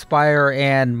Slay the Spire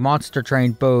and Monster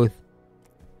Train both.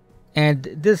 And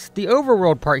the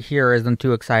overworld part here isn't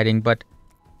too exciting, but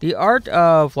the art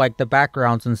of, like, the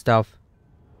backgrounds and stuff,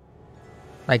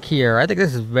 like here, I think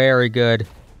this is very good.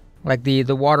 Like the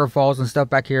waterfalls and stuff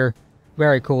back here,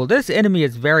 very cool. This enemy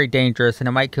is very dangerous and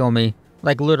it might kill me,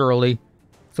 like literally.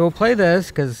 So we'll play this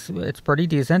because it's pretty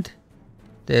decent.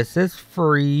 This is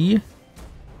free.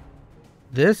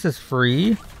 This is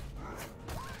free.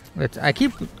 I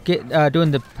keep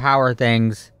doing the power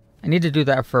things. I need to do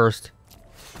that first.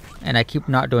 And I keep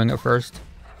not doing it first.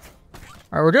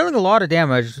 Alright, we're dealing a lot of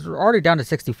damage. We're already down to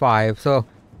 65, so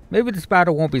maybe this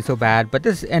battle won't be so bad. But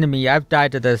this enemy, I've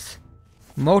died to this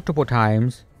multiple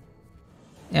times.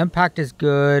 Impact is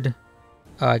good.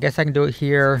 I guess I can do it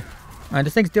here. Alright,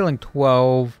 this thing's dealing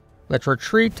 12. Let's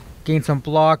retreat, gain some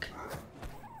block.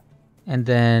 And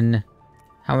then,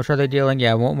 how much are they dealing?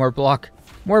 Yeah, I want more block.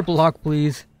 More block,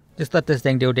 please. Just let this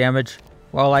thing deal damage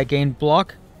while I gain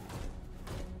block.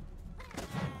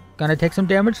 Gonna take some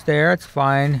damage there, it's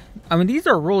fine. I mean, these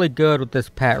are really good with this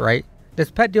pet, right?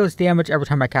 This pet deals damage every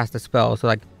time I cast a spell. So,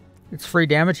 like, it's free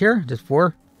damage here, just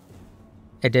 4.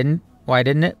 It didn't. Why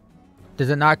didn't it? Does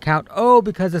it not count? Oh,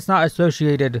 because it's not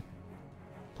associated.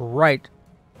 Right.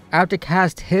 I have to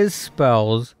cast his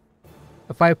spells.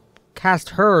 If I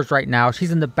cast hers right now,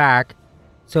 she's in the back,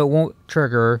 so it won't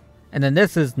trigger. And then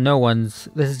this is no one's.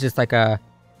 This is just like a...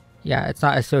 Yeah, it's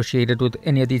not associated with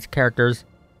any of these characters.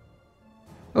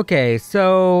 Okay,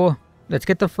 so let's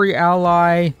get the free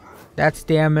ally. That's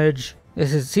damage.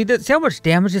 This is... See how much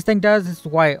damage this thing does? This is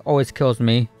why it always kills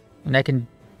me. And I can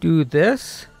do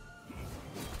this.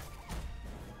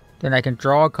 Then I can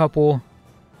draw a couple.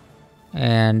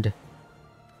 And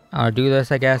I'll do this,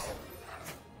 I guess.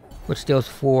 Which deals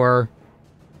 4.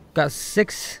 Got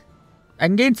 6. I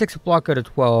can gain 6 block out of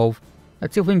 12.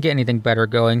 Let's see if we can get anything better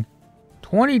going.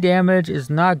 20 damage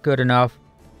is not good enough.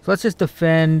 So let's just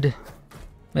defend.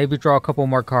 Maybe draw a couple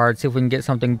more cards. See if we can get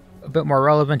something a bit more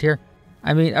relevant here.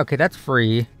 I mean, okay, that's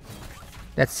free.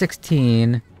 That's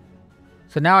 16.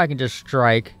 So now I can just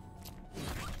strike.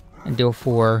 And deal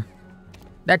 4.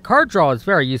 That card draw is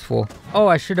very useful. Oh,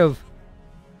 I should have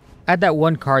had that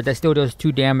one card that still does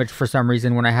 2 damage for some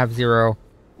reason when I have 0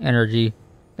 energy.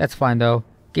 That's fine though.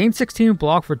 Gain 16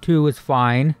 block for 2 is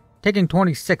fine. Taking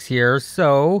 26 here,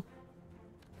 so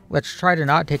let's try to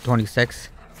not take 26.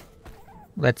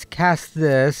 Let's cast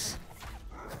this.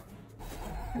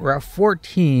 We're at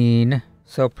 14,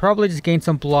 so probably just gain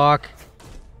some block.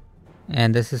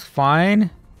 And this is fine.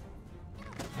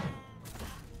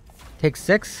 Take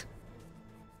 6.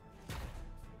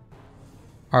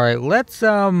 Alright, let's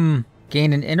gain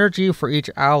an energy for each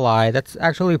ally. That's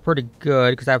actually pretty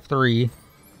good because I have 3.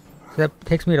 So that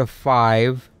takes me to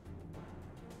 5.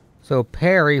 So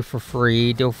parry for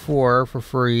free, deal 4 for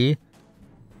free.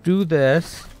 Do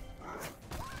this.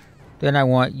 Then I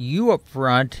want you up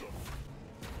front.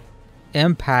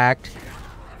 Impact.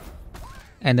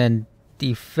 And then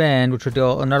defend, which will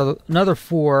deal another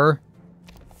 4.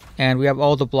 And we have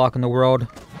all the block in the world.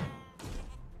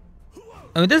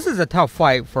 I mean, this is a tough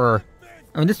fight for...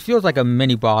 I mean, this feels like a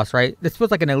mini boss, right? This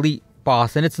feels like an elite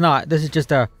boss, and it's not. This is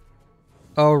just a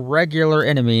regular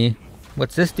enemy.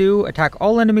 What's this do? Attack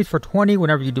all enemies for 20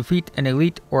 whenever you defeat an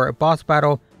elite or a boss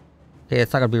battle. Okay,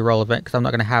 it's not going to be relevant because I'm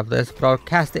not going to have this, but I'll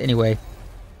cast it anyway.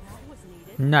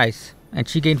 Nice. And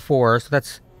she gained 4, so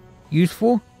that's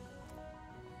useful.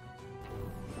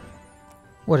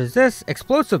 What is this?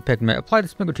 Explosive pigment. Apply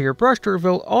this pigment to your brush to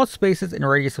reveal all spaces in a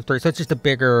radius of 3. So it's just a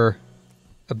bigger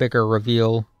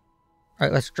reveal.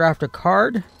 Alright, let's draft a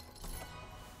card.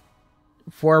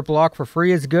 4 block for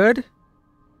free is good.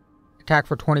 Attack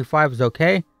for 25 is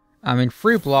okay. I mean,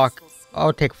 free block.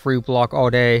 I'll take free block all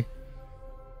day.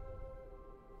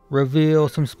 reveal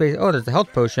some space. Oh, there's a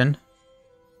health potion.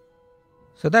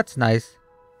 So that's nice.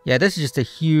 Yeah, this is just a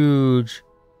huge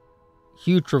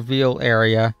reveal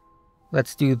area.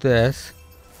 Let's do this.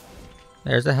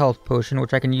 There's a health potion,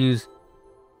 which I can use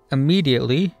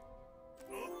immediately.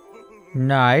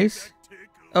 Nice.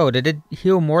 Oh, did it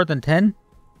heal more than 10?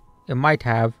 It might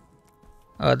have.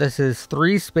 This is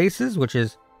 3 spaces, which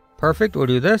is perfect. We'll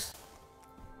do this.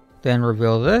 Then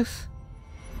reveal this.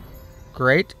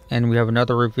 Great. And we have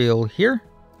another reveal here.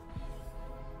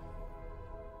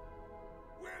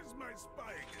 Where's my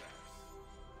spyglass?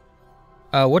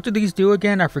 What do these do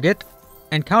again? I forget.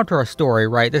 Encounter a story,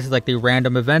 right? This is like the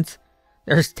random events.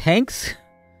 There's tanks.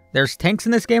 There's tanks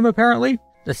in this game, apparently.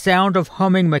 The sound of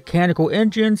humming mechanical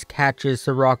engines catches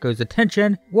Sirocco's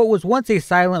attention. What was once a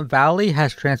silent valley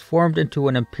has transformed into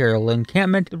an imperial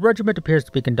encampment. The regiment appears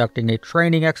to be conducting a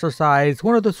training exercise.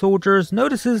 One of the soldiers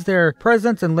notices their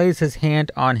presence and lays his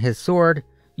hand on his sword.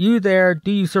 You there,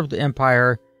 do you serve the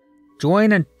Empire?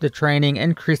 Join in the training,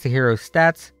 increase the hero's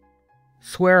stats.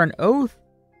 Swear an oath,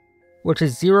 which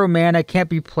is 0 mana, can't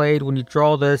be played. When you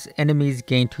draw this, enemies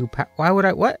gain 2 power. Why would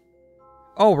I, what?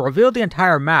 Oh, reveal the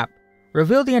entire map.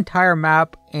 Reveal the entire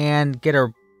map and get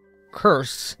a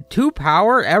curse. 2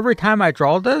 power every time I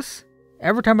draw this?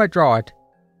 Every time I draw it.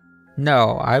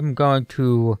 No, I'm going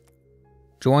to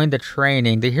join the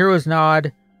training. The hero's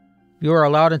nod. You are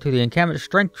allowed into the encampment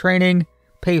strength training.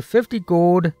 Pay 50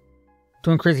 gold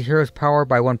to increase the hero's power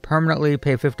by 1 permanently.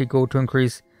 Pay 50 gold to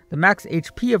increase the max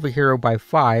HP of a hero by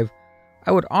 5.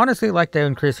 I would honestly like to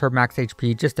increase her max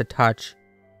HP just a touch.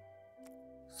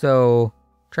 So,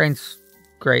 train's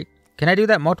great. Can I do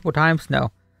that multiple times?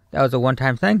 No. That was a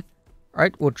one-time thing.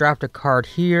 Alright, we'll draft a card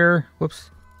here. Whoops.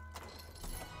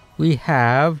 We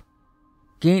have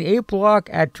gain 8 block,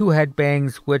 add 2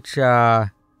 headbangs, which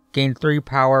gain 3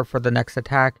 power for the next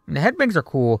attack. And the headbangs are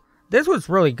cool. This was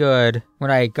really good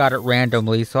when I got it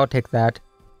randomly, so I'll take that.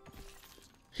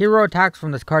 Hero attacks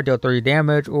from this card deal 3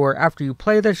 damage, or after you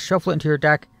play this, shuffle it into your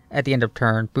deck at the end of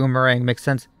turn. Boomerang makes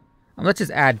sense. Let's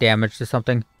just add damage to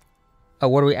something.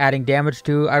 What are we adding damage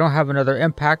to? I don't have another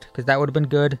impact, because that would have been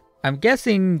good. I'm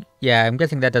guessing, yeah, I'm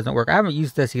guessing that doesn't work. I haven't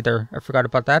used this either. I forgot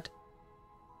about that.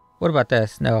 What about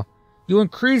this? No. You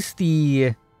increase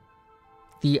the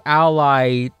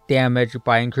ally damage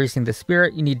by increasing the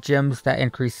spirit. You need gems that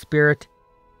increase spirit.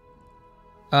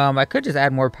 I could just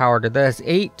add more power to this.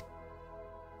 8.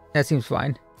 That seems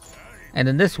fine. And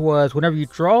then this was, whenever you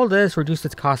draw this, reduce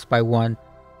its cost by 1.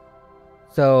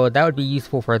 So that would be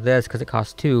useful for this, because it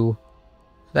costs 2.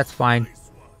 That's fine.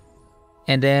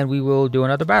 And then we will do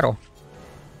another battle.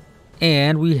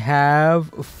 And we have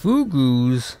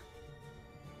Fugu's.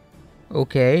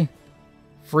 Okay.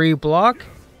 Free block.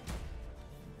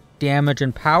 Damage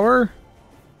and power.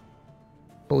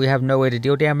 But we have no way to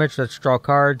deal damage. Let's draw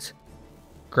cards.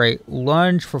 Great.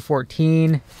 Lunge for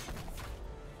 14.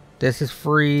 This is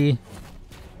free.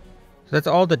 So that's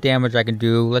all the damage I can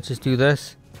do. Let's just do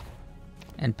this.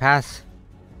 And pass.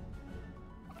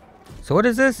 So what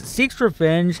is this? Seeks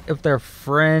revenge if their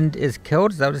friend is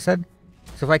killed. Is that what it said?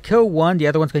 So if I kill one, the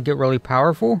other one's going to get really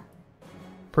powerful.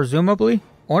 Presumably.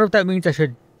 I wonder if that means I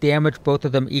should damage both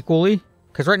of them equally.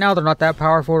 Because right now they're not that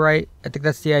powerful, right? I think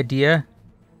that's the idea.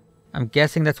 I'm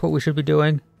guessing that's what we should be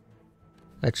doing.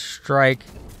 Let's strike.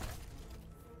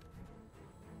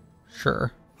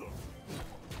 Sure.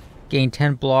 Gain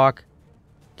 10 block.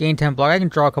 Gain 10 block. I can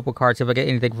draw a couple cards if I get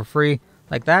anything for free.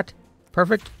 Like that.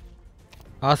 Perfect.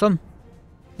 Awesome.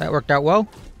 That worked out well.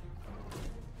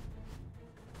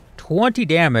 20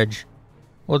 damage.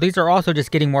 Well, these are also just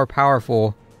getting more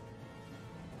powerful.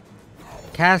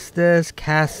 Cast this.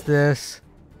 Cast this.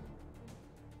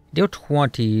 Deal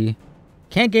 20.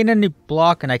 Can't gain any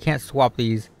block and I can't swap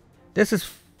these. This is...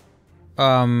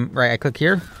 right, I click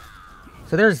here.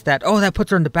 So there's that. Oh, that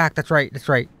puts her in the back. That's right. That's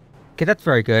right. Okay, that's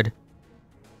very good.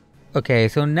 Okay,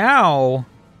 so now...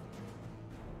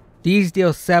 These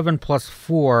deal 7 plus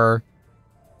 4.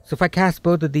 So if I cast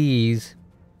both of these,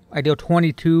 I deal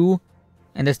 22.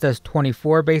 And this does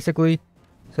 24, basically.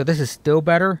 So this is still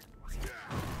better.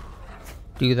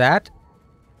 Do that.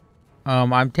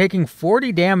 I'm taking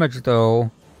 40 damage,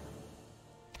 though.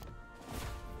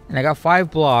 And I got 5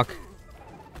 block.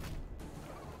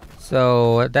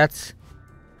 So that's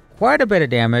quite a bit of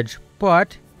damage,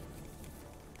 but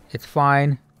it's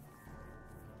fine.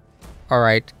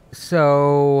 Alright,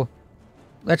 so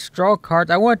let's draw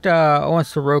cards. I want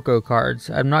Sirocco cards.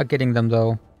 I'm not getting them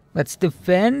though. Let's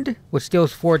defend, which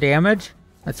deals 4 damage.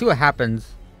 Let's see what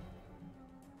happens.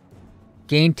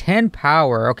 Gain 10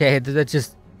 power. Okay,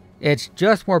 it's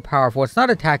just more powerful. It's not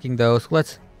attacking though, so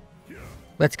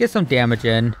let's get some damage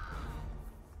in.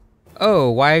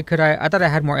 Oh, why could I thought I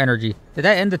had more energy. Did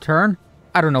that end the turn?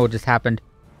 I don't know what just happened.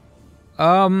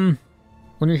 When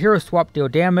your hero swap deal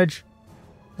damage,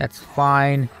 that's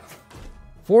fine.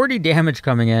 40 damage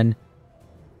coming in.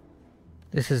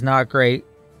 This is not great.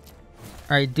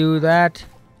 Alright, do that.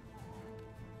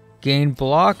 Gain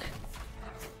block.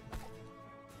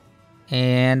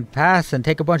 And pass and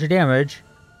take a bunch of damage.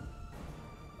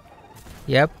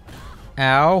 Yep.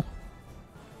 Ow.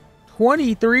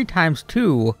 23 times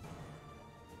 2.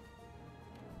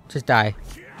 Just die.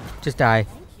 Just die.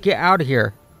 Get out of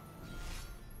here.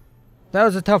 That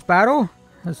was a tough battle.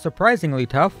 That's surprisingly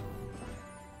tough.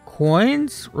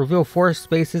 Coins reveal 4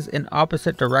 spaces in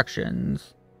opposite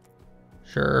directions.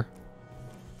 Sure.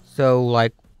 So,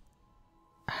 like,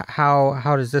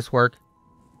 how does this work?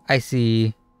 I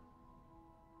see.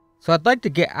 So I'd like to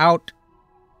get out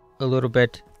a little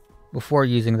bit before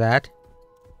using that.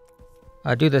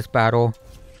 Do this battle.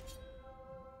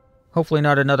 Hopefully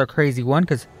not another crazy one,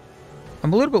 because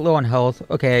I'm a little bit low on health.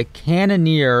 Okay,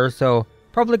 Cannoneer, so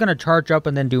probably going to charge up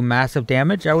and then do massive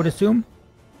damage, I would assume.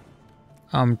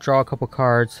 Draw a couple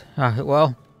cards.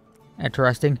 Well,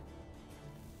 interesting.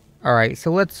 Alright,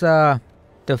 so let's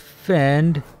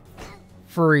defend,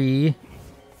 free,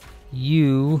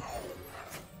 you,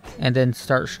 and then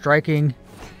start striking.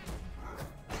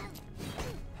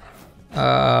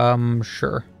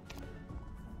 Sure.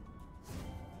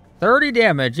 30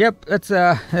 damage. Yep, that's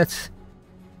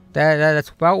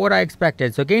about what I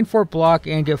expected. So gain 4 block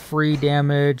and get free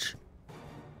damage.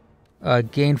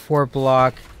 Gain 4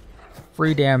 block,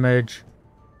 free damage.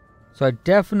 So I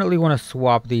definitely want to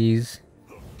swap these.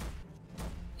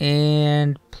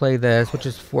 And play this, which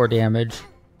is 4 damage.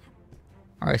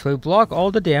 Alright, so we block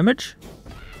all the damage.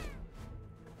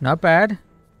 Not bad.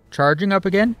 Charging up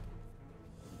again.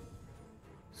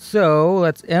 So,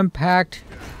 let's impact,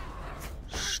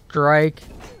 strike.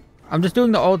 I'm just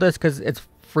doing all this because it's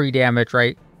free damage,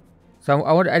 right? So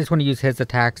I just want to use his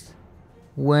attacks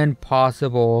when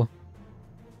possible.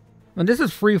 And this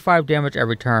is free 5 damage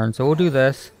every turn, so we'll do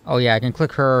this. Oh yeah, I can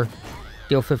click her,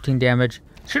 deal 15 damage.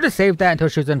 Should have saved that until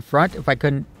she was in front if I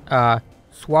couldn't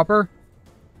swap her.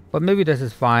 But maybe this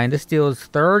is fine. This deals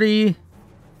 30.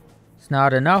 It's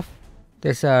not enough.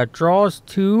 This draws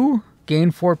 2.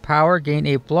 Gain 4 power, gain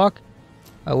 8 block.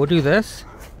 We'll do this.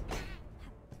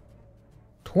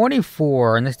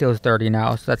 24, and this deals 30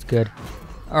 now, so that's good.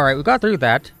 Alright, we got through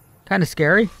that. Kind of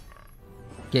scary.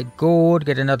 Get gold,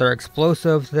 get another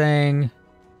explosive thing.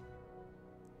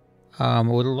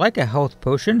 Would like a health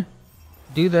potion.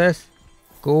 Do this.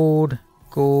 Gold,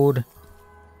 gold.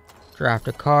 Draft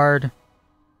a card.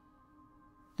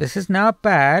 This is not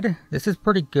bad. This is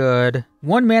pretty good.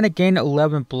 1 mana, gain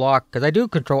 11 block, because I do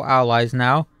control allies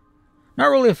now.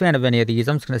 Not really a fan of any of these.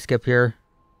 I'm just going to skip here.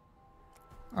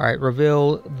 Alright,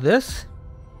 reveal this.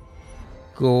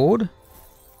 Gold.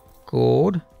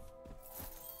 Gold.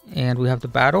 And we have the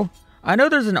battle. I know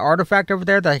there's an artifact over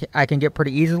there that I can get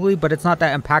pretty easily, but it's not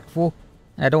that impactful.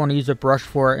 And I don't want to use a brush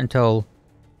for it until...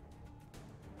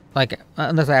 like,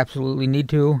 unless I absolutely need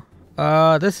to.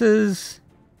 This is...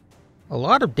 a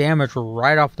lot of damage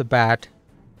right off the bat.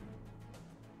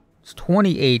 It's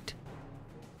 28.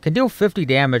 Can deal 50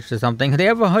 damage to something. They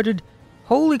have 100.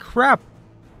 Holy crap.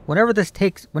 Whenever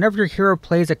your hero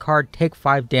plays a card, take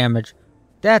 5 damage.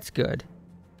 That's good.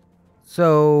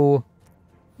 So,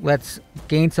 let's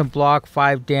gain some block,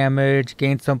 5 damage.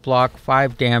 Gain some block,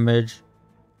 5 damage.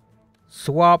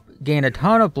 Swap, gain a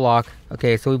ton of block.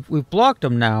 Okay, so we've blocked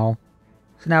them now.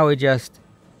 So now we just...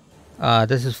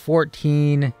 this is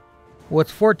 14... well,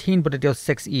 it's 14, but it deals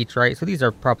 6 each, right? So these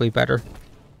are probably better.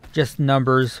 Just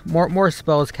numbers. More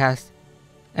spells cast.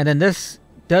 And then this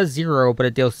does 0, but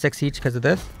it deals 6 each because of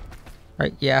this.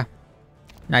 Right, yeah.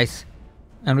 Nice.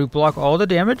 And we block all the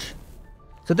damage.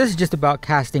 So this is just about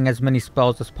casting as many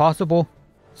spells as possible.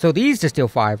 So these just deal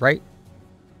 5, right?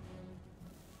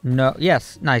 No,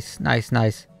 yes. Nice, nice,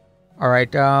 nice.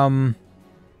 Alright,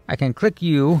 I can click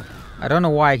you. I don't know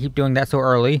why I keep doing that so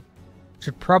early.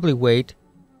 Should probably wait.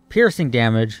 Piercing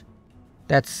damage.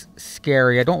 That's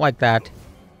scary. I don't like that.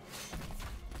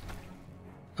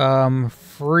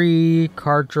 Free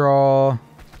card draw.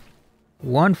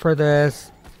 1 for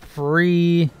this.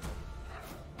 Free.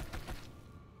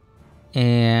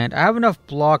 And I have enough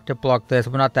block to block this,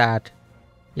 but not that.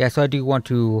 Yeah, so I do want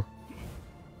to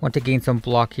gain some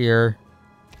block here.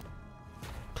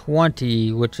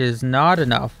 20, which is not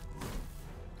enough.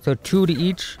 So 2 to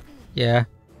each. Yeah.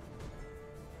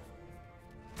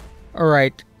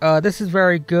 Alright, this is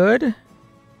very good.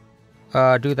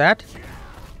 Do that.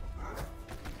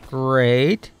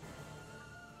 Great.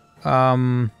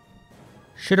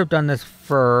 Should have done this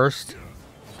first.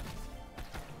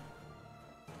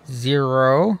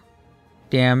 0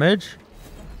 damage.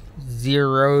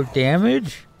 0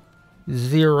 damage.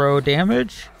 0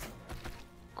 damage.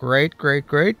 Great, great,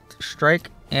 great. Strike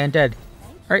and dead.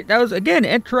 Alright, that was, again,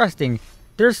 interesting.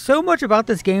 There's so much about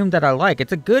this game that I like.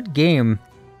 It's a good game.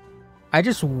 I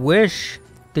just wish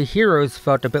the heroes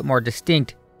felt a bit more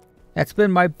distinct. That's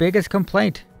been my biggest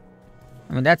complaint.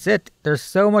 I mean, that's it. There's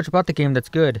so much about the game that's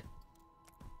good.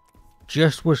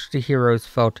 Just wish the heroes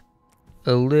felt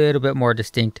a little bit more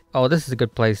distinct. Oh, this is a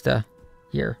good place to...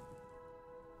 Here.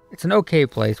 It's an okay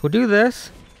place. We'll do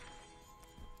this.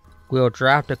 We'll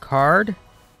draft a card.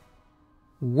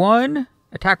 1,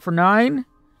 attack for 9.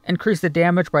 Increase the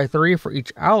damage by 3 for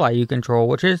each ally you control,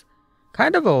 which is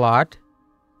kind of a lot.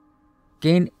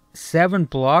 Gain 7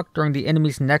 block during the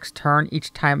enemy's next turn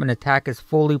each time an attack is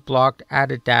fully blocked.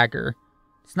 Add a dagger.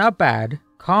 It's not bad.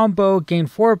 Combo, gain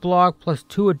 4 block plus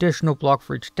 2 additional block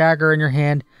for each dagger in your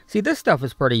hand. See, this stuff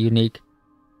is pretty unique.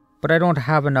 But I don't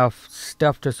have enough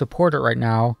stuff to support it right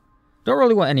now. Don't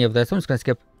really want any of this. I'm just gonna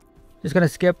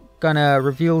skip. Gonna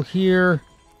reveal here.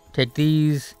 Take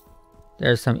these.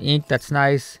 There's some ink. That's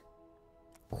nice.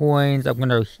 Coins. I'm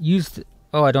gonna use...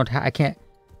 Oh, I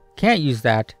can't use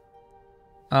that.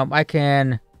 I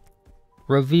can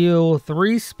reveal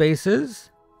 3 spaces.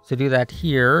 So do that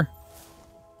here.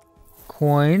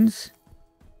 Coins.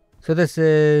 So this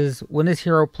is when this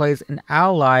hero plays an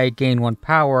ally, gain 1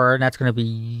 power, and that's going to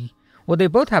be... Well, they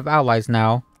both have allies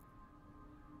now.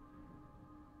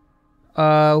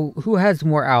 Who has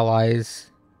more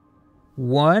allies?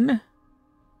 1?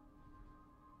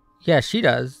 Yeah, she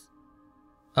does.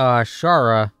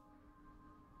 Shara.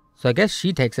 So I guess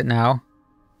she takes it now.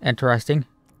 Interesting.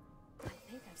 I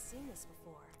think I've seen this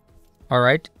before.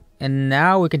 Alright, and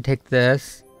now we can take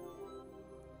this.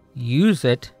 Use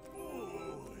it.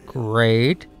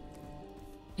 Great.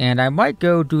 And I might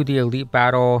go do the elite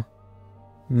battle.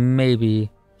 Maybe.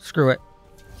 Screw it.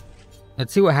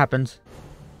 Let's see what happens.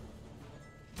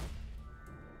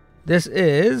 This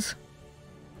is...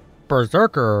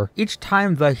 Berserker. Each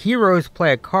time the heroes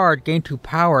play a card, gain 2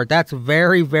 power. That's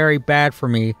very, very bad for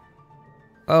me.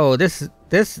 Oh, this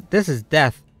is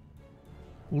death.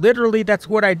 Literally, that's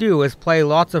what I do, is play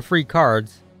lots of free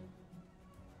cards.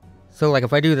 So, like,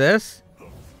 if I do this,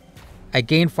 I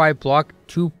gain 5 block,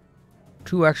 2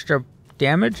 extra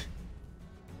damage.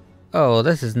 Oh,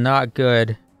 this is not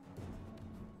good.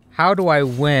 How do I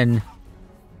win?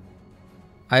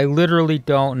 I literally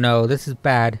don't know. This is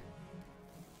bad.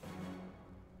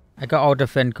 I got all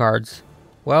defend cards.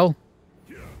 Well.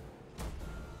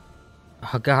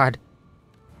 Oh, God.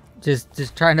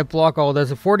 Just trying to block all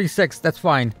this. 46, that's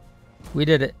fine. We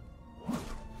did it.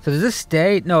 So does this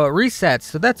stay? No, it resets,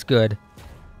 so that's good.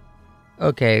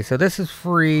 Okay, so this is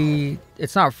free.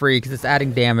 It's not free because it's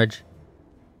adding damage.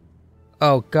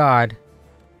 Oh, God.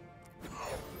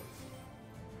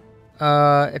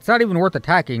 It's not even worth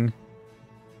attacking.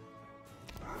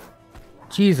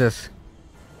 Jesus.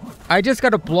 I just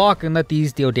gotta block and let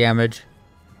these deal damage.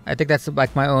 I think that's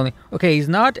like my only... Okay, he's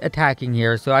not attacking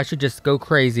here, so I should just go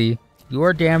crazy.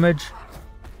 Your damage.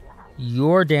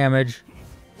 Your damage.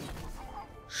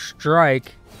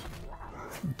 Strike.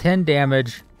 10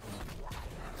 damage.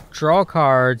 Draw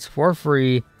cards for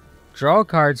free. Draw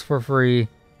cards for free.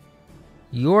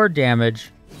 Your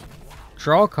damage.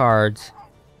 Draw cards.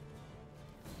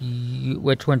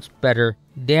 Which one's better?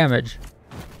 Damage.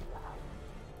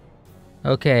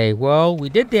 Okay, well, we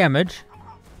did damage.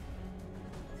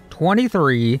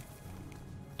 23.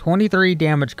 23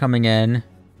 damage coming in.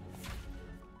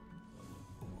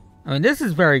 I mean, this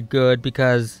is very good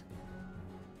because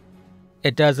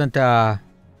it doesn't,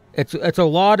 it's a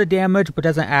lot of damage, but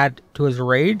doesn't add to his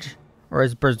rage or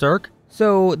his berserk.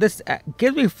 So this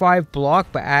gives me 5 block,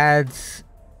 but adds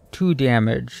 2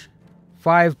 damage.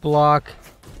 5 block,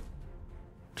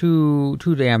 2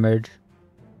 damage.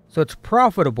 So it's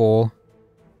profitable.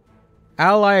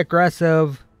 Ally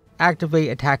aggressive. Activate,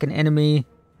 attack an enemy.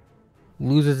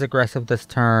 Loses aggressive this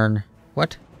turn.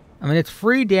 What? I mean, it's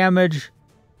free damage.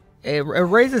 It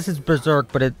raises his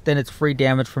berserk, but then it's free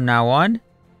damage from now on.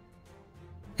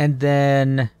 And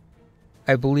then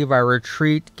I believe I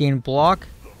retreat, gain block.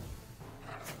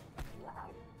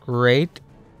 Great.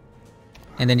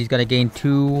 And then he's going to gain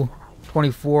 2,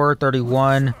 24,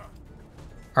 31.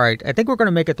 Alright, I think we're going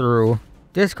to make it through.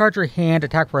 Discard your hand,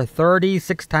 attack for 30,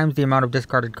 6 times the amount of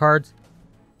discarded cards.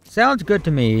 Sounds good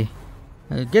to me.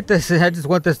 Get this, I just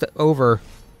want this to over.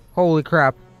 Holy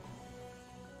crap.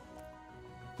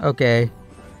 Okay.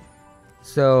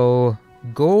 So,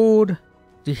 gold.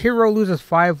 The hero loses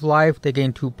 5 life, they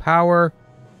gain 2 power.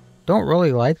 Don't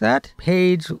really like that.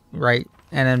 Page, right.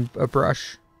 And then a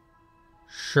brush.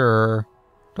 Sure.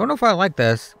 Don't know if I like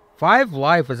this. 5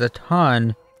 life is a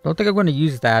ton. Don't think I'm going to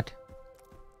use that.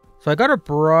 So I got a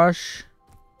brush.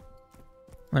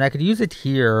 I mean, I could use it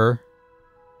here.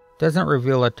 Doesn't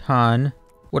reveal a ton.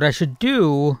 What I should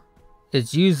do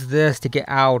is use this to get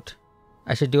out.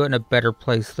 I should do it in a better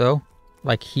place though.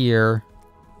 Like here.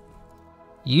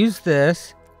 Use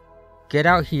this. Get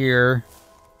out here.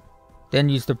 Then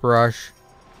use the brush.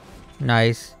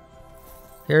 Nice.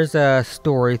 Here's a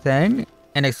story thing.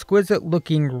 An exquisite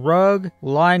looking rug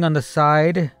lying on the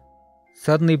side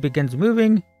suddenly begins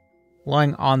moving.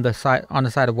 Lying on the side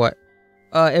of what?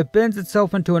 It bends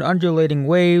itself into an undulating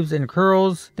waves and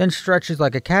curls, then stretches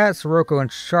like a cat. Sirocco and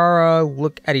Shara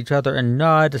look at each other and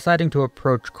nod, deciding to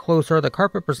approach closer. The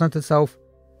carpet presents itself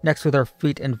next to their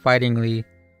feet invitingly.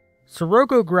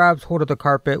 Sirocco grabs hold of the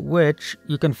carpet, which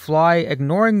you can fly,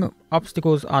 ignoring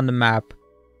obstacles on the map.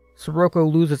 Sirocco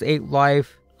loses 8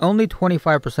 life, only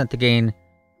 25% to gain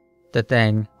the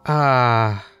thing.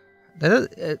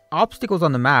 Obstacles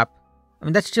on the map. I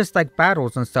mean, that's just like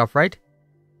battles and stuff, right?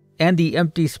 And the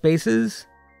empty spaces.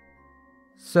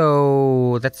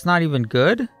 So, that's not even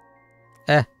good?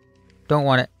 Don't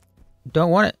want it.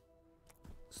 Don't want it.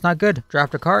 It's not good.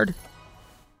 Draft a card.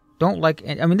 Don't like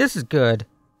it. I mean, this is good.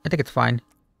 I think it's fine.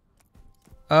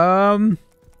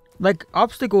 Like,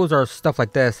 obstacles are stuff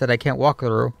like this that I can't walk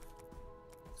through.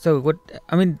 So, what...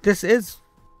 I mean, this is,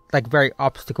 like, very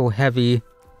obstacle heavy.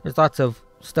 There's lots of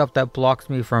stuff that blocks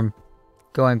me from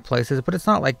going places, but it's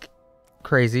not, like,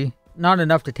 crazy. Not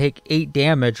enough to take 8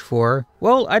 damage for.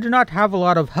 Well, I do not have a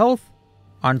lot of health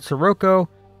on Sirocco,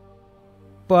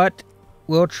 but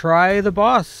we'll try the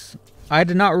boss. I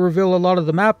did not reveal a lot of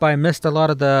the map. I missed a lot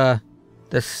of the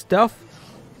stuff,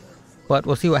 but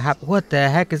we'll see what happens. What the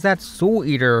heck is that Soul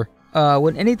Eater?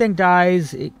 When anything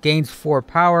dies, it gains 4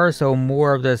 power, so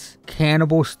more of this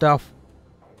cannibal stuff.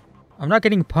 I'm not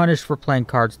getting punished for playing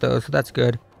cards though, so that's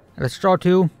good. Let's draw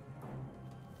 2.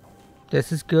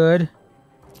 This is good.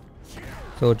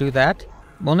 So we'll do that.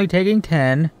 I'm only taking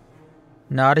 10.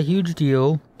 Not a huge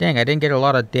deal. Dang, I didn't get a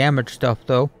lot of damage stuff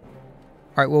though.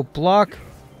 Alright, we'll block.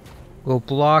 We'll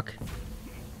block.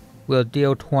 We'll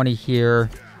deal 20 here.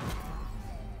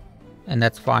 And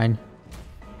that's fine.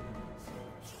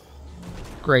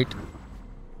 Great.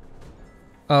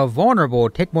 Vulnerable.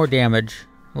 Take more damage.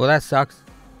 Well, that sucks.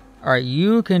 Alright,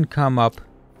 you can come up.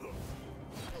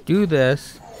 Do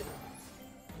this.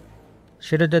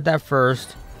 Should have did that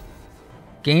first.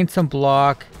 Gain some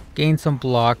block. Gain some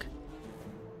block.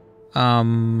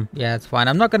 Yeah, it's fine.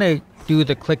 I'm not gonna do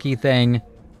the clicky thing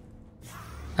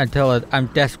until I'm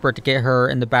desperate to get her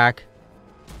in the back.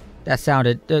 That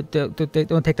sounded...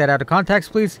 don't take that out of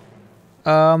context, please.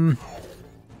 Sure.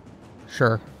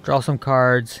 Draw some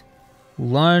cards.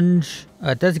 Lunge.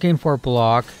 Does gain 4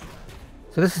 block.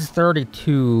 So this is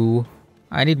 32.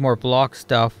 I need more block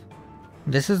stuff.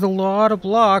 This is a lot of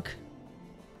block.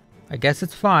 I guess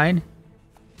it's fine.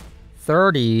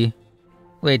 30.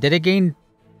 Wait, did it gain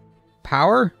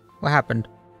power? What happened?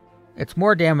 It's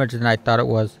more damage than I thought it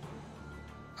was.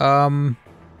 Yeah,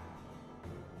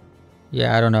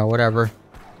 I don't know. Whatever.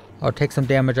 I'll take some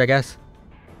damage, I guess.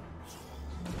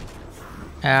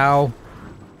 Ow.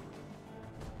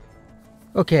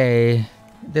 Okay.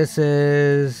 This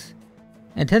is...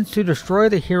 intends to destroy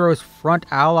the hero's front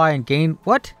ally and gain...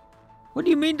 What? What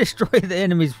do you mean destroy the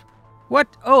enemy's... What?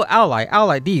 Oh, ally.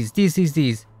 Ally. These.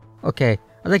 Okay. I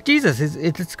was like, Jesus,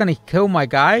 it's gonna kill my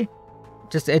guy?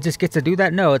 It just gets to do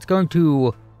that? No, it's going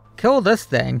to kill this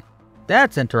thing.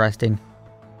 That's interesting.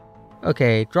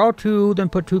 Okay, draw 2, then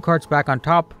put 2 cards back on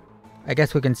top. I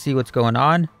guess we can see what's going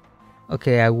on.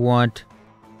 Okay, I want...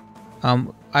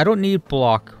 I don't need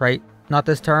block, right? Not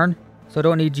this turn. So I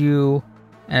don't need you,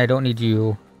 and I don't need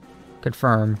you.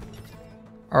 Confirm.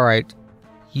 Alright.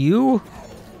 You...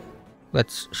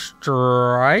 let's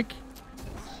strike.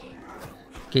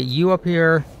 Get you up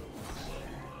here.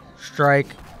 Strike.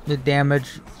 The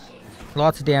damage.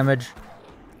 Lots of damage.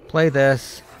 Play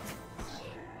this.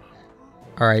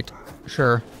 Alright.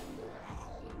 Sure.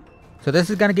 So this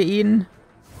is gonna get eaten.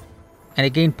 And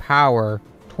it gained power.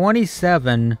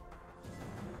 27.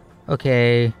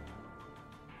 Okay.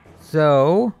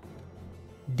 So...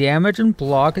 damage and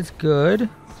block is good.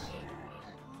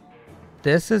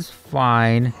 This is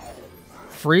fine.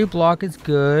 Free block is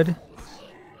good.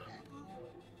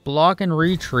 Block and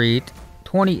retreat.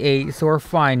 28, so we're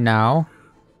fine now.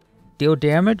 Deal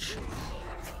damage.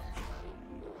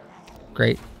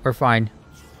 Great, we're fine.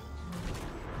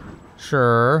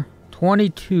 Sure.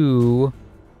 22.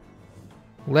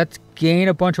 Let's gain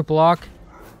a bunch of block.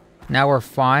 Now we're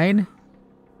fine.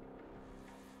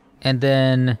 And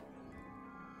then...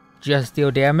 just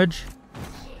deal damage.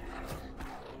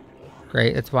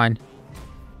 Great, it's fine.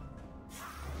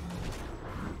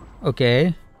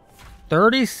 Okay.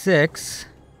 36.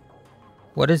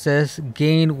 What is this?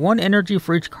 Gain 1 energy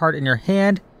for each card in your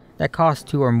hand that costs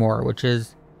 2 or more, which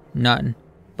is none.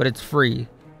 But it's free.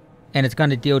 And it's going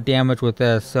to deal damage with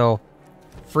this, so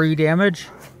free damage.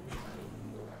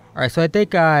 Alright, so I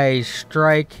think I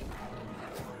strike,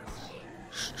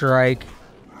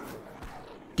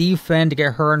 defend to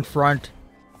get her in front,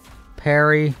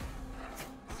 parry.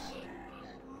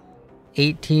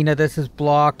 18 of this is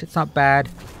blocked. It's not bad.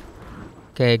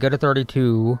 Okay, go to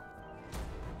 32.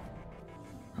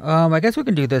 I guess we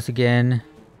can do this again.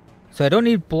 So I don't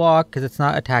need block because it's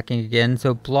not attacking again.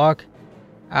 So block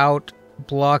out,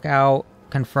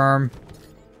 confirm.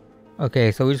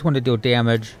 Okay, so we just want to deal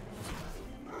damage.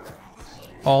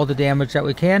 All the damage that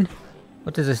we can.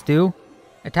 What does this do?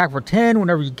 Attack for 10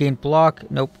 whenever you gain block.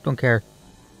 Nope, don't care.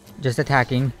 Just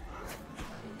attacking.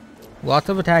 Lots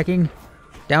of attacking.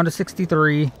 Down to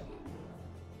 63.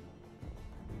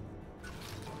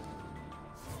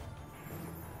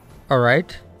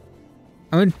 Alright.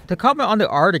 I mean, to comment on the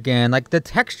art again, like the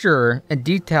texture and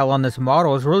detail on this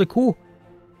model is really cool.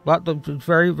 Lot of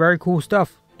very, very cool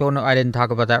stuff. Don't know, I didn't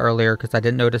talk about that earlier because I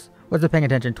didn't notice. Wasn't paying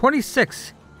attention.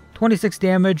 26. 26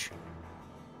 damage.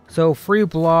 So free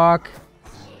block.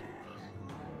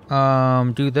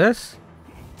 Do this.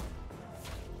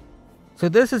 So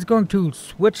this is going to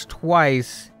switch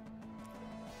twice.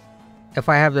 If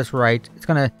I have this right. It's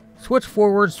going to switch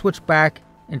forward, switch back,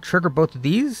 and trigger both of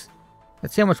these.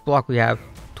 Let's see how much block we have.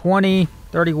 20,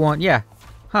 31, yeah.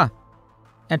 Huh.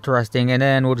 Interesting. And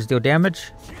then we'll just deal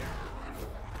damage.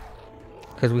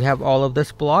 Because we have all of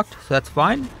this blocked, so that's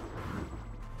fine.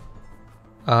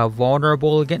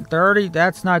 Vulnerable against 30,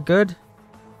 that's not good.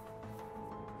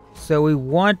 So we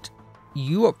want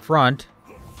you up front.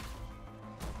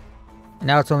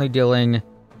 Now it's only dealing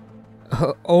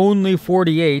only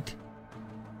 48.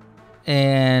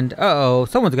 And, uh-oh,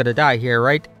 someone's gonna die here,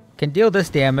 right? Can deal this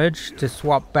damage to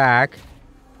swap back.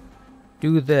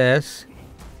 Do this.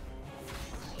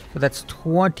 So that's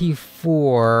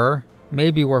 24.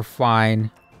 Maybe we're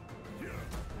fine.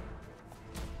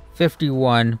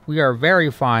 51. We are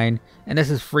very fine. And this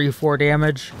is free 4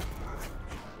 damage.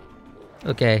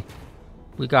 Okay.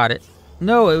 We got it.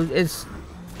 No, it's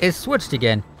switched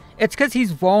again. It's because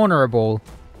he's vulnerable.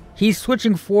 He's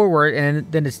switching forward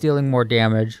and then it's dealing more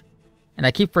damage. And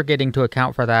I keep forgetting to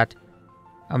account for that.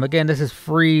 Again, this is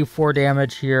free 4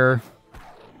 damage here.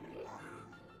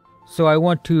 So I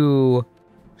want to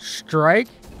strike,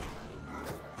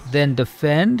 then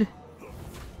defend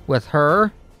with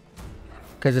her,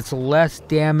 because it's less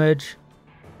damage.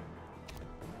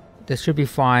 This should be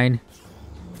fine.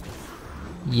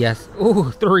 Yes.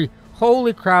 Ooh, 3.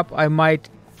 Holy crap,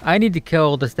 I need to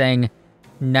kill this thing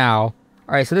now.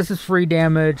 Alright, so this is free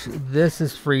damage. This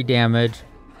is free damage.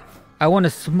 I want a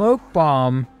smoke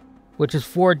bomb, which is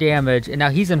 4 damage, and now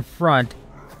he's in front,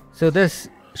 so this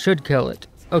should kill it.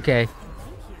 Okay.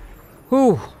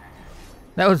 Whew.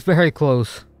 That was very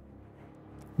close.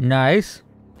 Nice.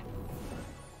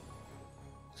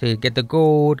 So you get the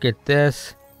gold, get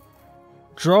this.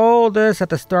 Draw this at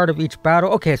the start of each battle.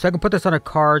 Okay, so I can put this on a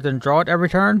card and draw it every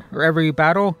turn, or every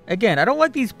battle. Again, I don't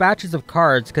like these batches of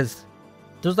cards, because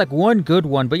there's like one good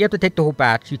one, but you have to take the whole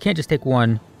batch. You can't just take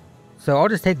one. So I'll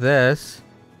just take this.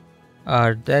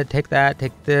 Take that,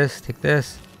 take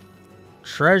this.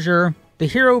 Treasure. The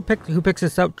hero who picks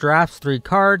this up drafts 3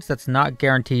 cards. That's not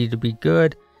guaranteed to be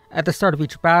good. At the start of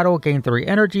each battle, gain 3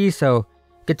 energy, so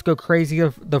get to go crazy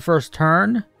the first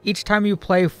turn. Each time you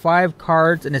play 5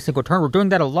 cards in a single turn. We're doing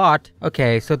that a lot.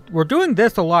 Okay, so we're doing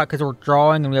this a lot because we're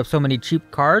drawing and we have so many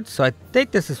cheap cards, so I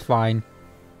think this is fine.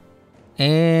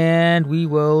 And we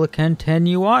will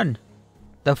continue on.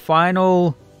 The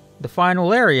final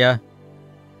area.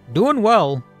 Doing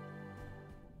well.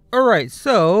 Alright,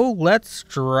 so let's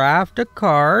draft a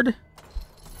card.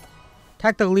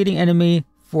 Attack the leading enemy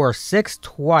for 6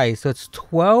 twice. So it's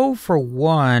 12 for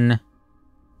 1.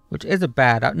 Which isn't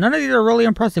bad. None of these are really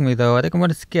impressing me though. I think I'm going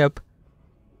to skip.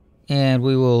 And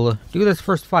we will do this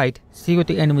first fight. See what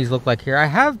the enemies look like here. I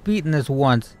have beaten this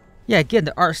once. Yeah, again,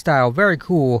 the art style. Very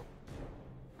cool.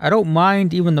 I don't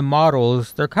mind even the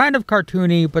models. They're kind of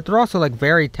cartoony, but they're also like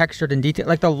very textured and detailed.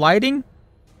 Like the lighting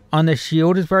on the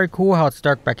shield is very cool. How it's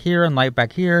dark back here and light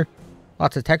back here.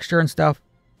 Lots of texture and stuff.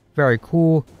 Very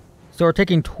cool. So we're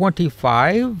taking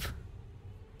 25.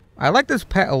 I like this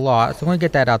pet a lot, so I'm going to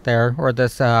get that out there. Or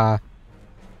this,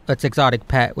 it's exotic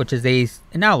pet, which is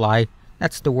an ally.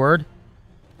 That's the word.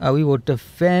 We will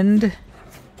defend.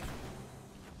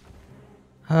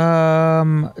 I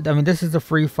mean, this is a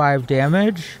free 5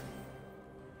 damage.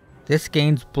 This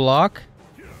gains block.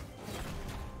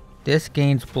 This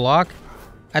gains block.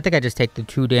 I think I just take the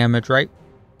 2 damage, right?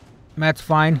 That's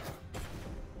fine.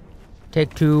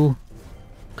 Take 2.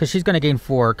 Because she's going to gain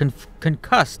 4.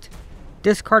 Concussed.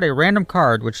 Discard a random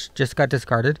card, which just got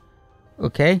discarded.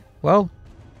 Okay, well.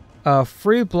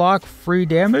 Free block, free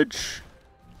damage.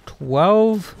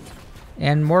 12.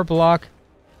 And more block.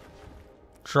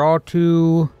 Draw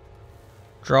 2.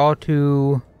 Draw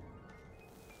 2.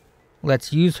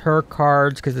 Let's use her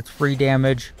cards because it's free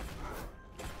damage.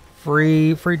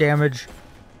 Free damage.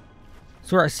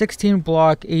 So we're at 16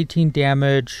 block, 18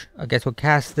 damage. I guess we'll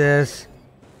cast this.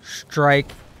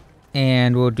 Strike.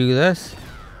 And we'll do this.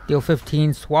 Deal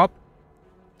 15, swap.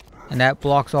 And that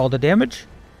blocks all the damage.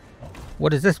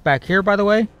 What is this back here, by the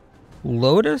way?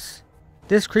 Lotus?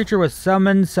 This creature was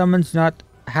summoned. Summons not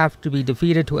have to be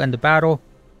defeated to end the battle.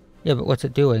 Yeah, but what's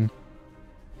it doing?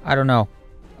 I don't know.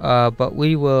 But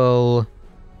we will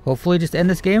hopefully just end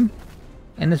this game.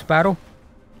 End this battle.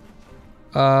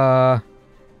 Swap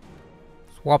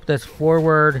this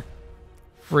forward.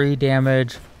 Free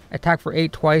damage. Attack for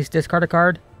 8 twice. Discard a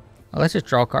card. Let's just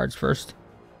draw cards first.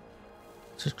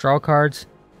 Let's just draw cards.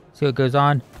 See what goes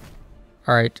on.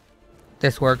 Alright.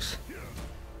 This works.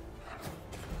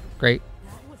 Great.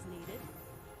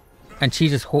 And she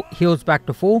just heals back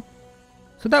to full.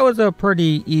 So that was a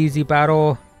pretty easy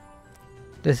battle.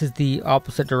 This is the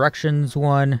opposite directions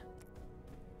one.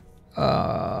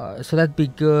 So that'd be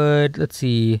good. Let's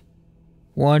see.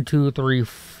 1, 2, 3,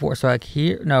 4. So like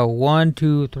here. No, 1,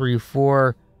 2, 3,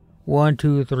 4. 1,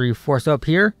 2, 3, 4. So up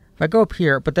here. If I go up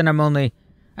here, but then I'm only...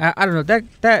 I don't know.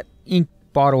 That ink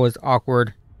bottle is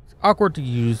awkward. It's awkward to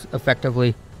use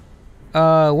effectively.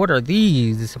 What are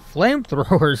these?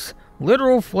 Flamethrowers.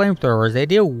 Literal flamethrowers. They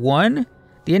deal 1.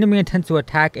 The enemy intends to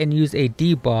attack and use a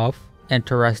debuff.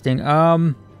 Interesting.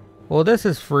 Well, this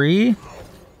is free.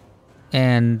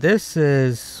 And this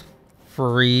is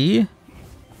free.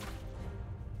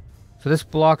 So this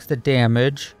blocks the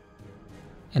damage.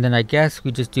 And then I guess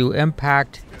we just do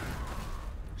impact.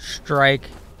 Strike.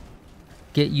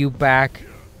 Get you back.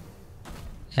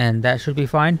 And that should be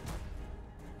fine.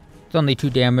 It's only 2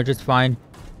 damage. It's fine.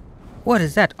 What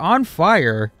is that? On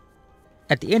fire.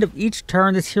 At the end of each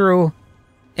turn, this hero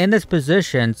in this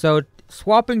position. So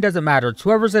swapping doesn't matter. It's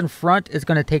whoever's in front is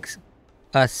going to take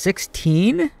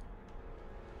 16.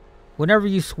 Whenever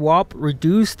you swap,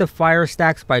 reduce the fire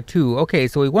stacks by 2. Okay,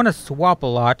 so we want to swap a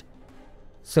lot.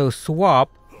 So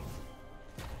swap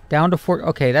down to 4.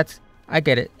 Okay, I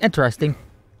get it. Interesting.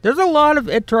 There's a lot of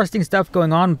interesting stuff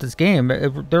going on with this game.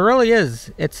 There really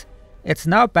is. It's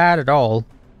not bad at all.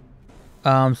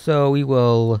 So we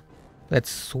will... Let's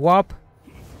swap.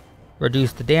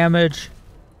 Reduce the damage.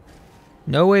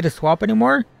 No way to swap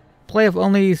anymore? Play if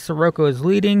only Sirocco is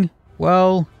leading.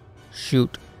 Well,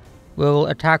 shoot. We'll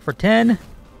attack for 10.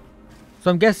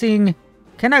 So I'm guessing...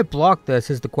 Can I block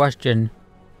this is the question.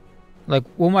 Like,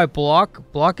 will my block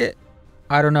it?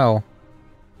 I don't know.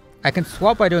 I can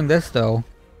swap by doing this, though.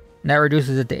 And that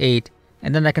reduces it to 8.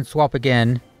 And then I can swap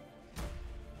again.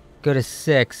 Go to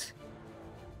 6.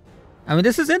 I mean,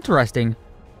 this is interesting.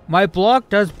 My block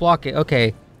does block it.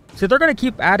 Okay. So they're going to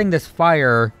keep adding this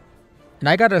fire. And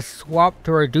I got to swap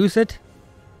to reduce it.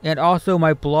 And also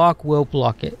my block will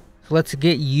block it. So let's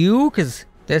get you, because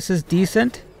this is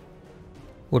decent.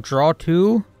 We'll draw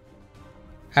 2.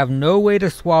 Have no way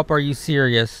to swap. Are you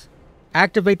serious?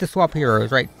 Activate the swap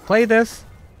heroes. Right. Play this.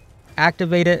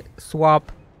 Activate it.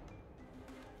 Swap.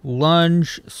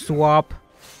 Lunge. Swap.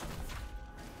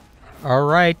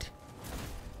 Alright.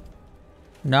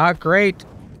 Not great.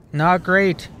 Not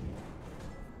great.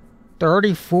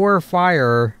 34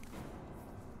 fire.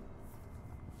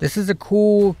 This is a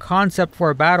cool concept for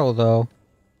a battle, though.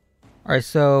 Alright,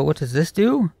 so what does this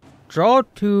do? Draw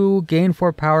 2, gain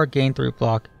 4 power, gain 3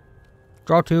 block.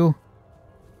 Draw 2.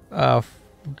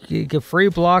 Get free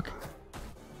block.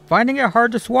 Finding it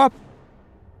hard to swap.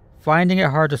 Finding it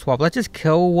hard to swap. Let's just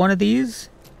kill one of these.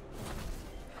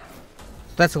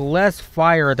 That's less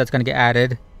fire that's going to get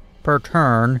added per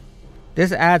turn.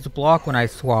 This adds block when I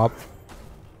swap.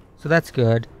 So that's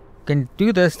good. Can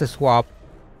do this to swap.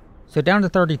 So down to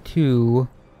 32.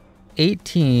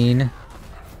 18.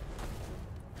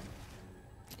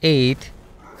 8.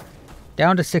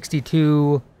 Down to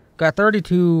 62. Got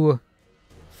 32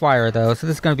 fire though, so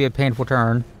this is going to be a painful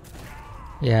turn.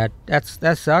 Yeah, that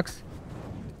sucks.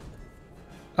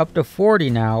 Up to 40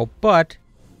 now, but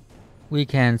we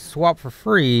can swap for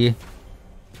free.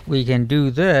 We can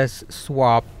do this,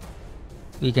 swap.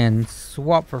 We can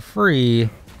swap for free.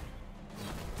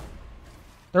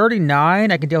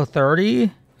 39, I can deal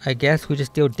 30. I guess we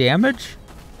just deal damage.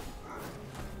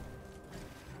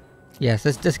 Yes,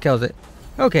 this just kills it.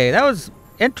 Okay, that was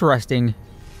interesting.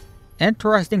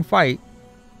 Interesting fight.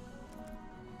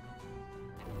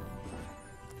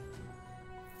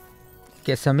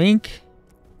 Get some ink.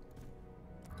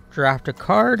 Draft a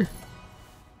card.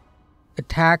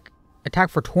 Attack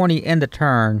for 20 in the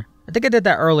turn. I think I did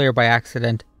that earlier by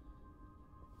accident.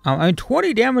 I mean,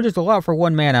 20 damage is a lot for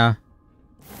 1 mana.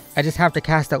 I just have to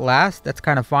cast it last. That's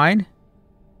kind of fine.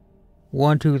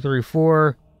 1, 2, 3,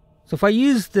 4. So if I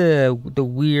use the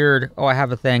weird... Oh, I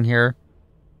have a thing here.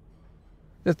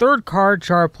 The third card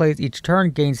Char plays each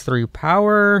turn gains 3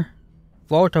 power.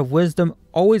 Vault of Wisdom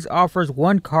always offers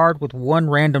 1 card with 1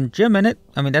 random gem in it.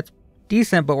 I mean, that's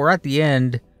decent, but we're at the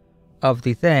end of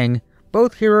the thing.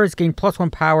 Both heroes gain +1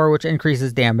 power, which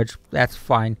increases damage. That's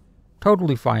fine.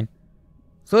 Totally fine.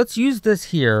 So let's use this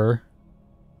here,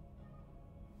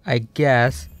 I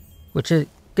guess, which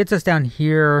gets us down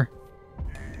here.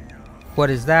 What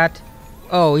is that?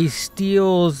 Oh, he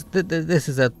steals... This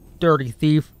is a dirty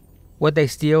thief. What'd they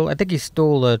steal? I think he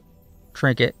stole a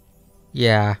trinket.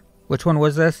 Yeah. Which one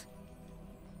was this?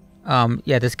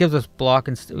 Yeah, this gives us block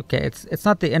and... Okay, it's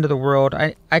not the end of the world.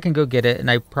 I can go get it,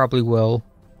 and I probably will.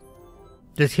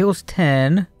 This heals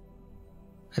 10.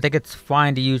 I think it's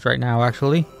fine to use right now,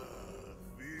 actually.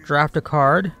 Draft a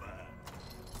card.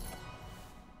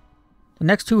 The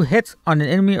next 2 hits on an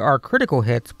enemy are critical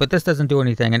hits, but this doesn't do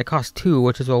anything, and it costs 2,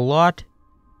 which is a lot.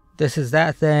 This is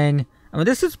that thing. I mean,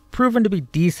 this is proven to be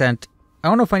decent. I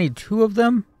don't know if I need 2 of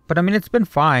them, but I mean, it's been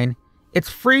fine. It's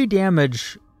free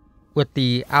damage with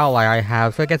the ally I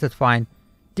have, so I guess it's fine.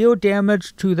 Deal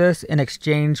damage to this in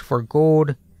exchange for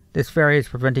gold. This fairy is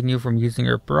preventing you from using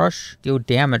your brush. Deal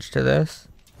damage to this.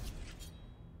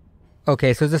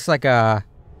 Okay, so is this like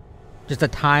just a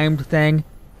timed thing?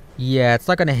 Yeah, it's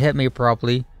not gonna hit me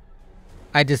probably.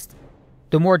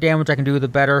 The more damage I can do, the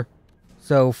better.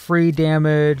 So free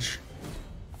damage,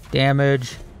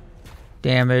 damage,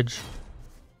 damage,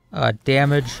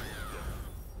 damage.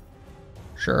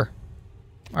 Sure.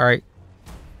 Alright.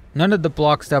 None of the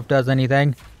block stuff does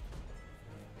anything.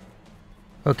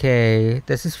 Okay,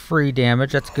 this is free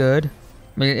damage, that's good.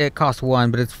 I mean, it costs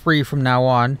 1, but it's free from now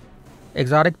on.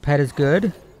 Exotic pet is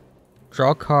good.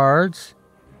 Draw cards.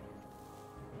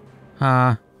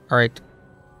 Alright.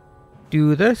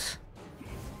 Do this.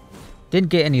 Didn't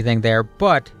get anything there,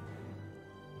 but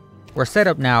we're set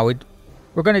up now.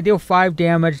 We're going to deal 5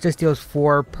 damage. This deals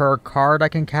 4 per card I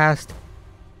can cast.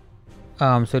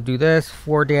 So do this,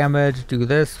 4 damage. Do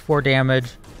this, 4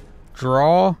 damage.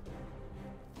 Draw.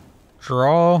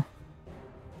 Draw.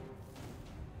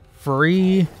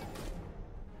 Free.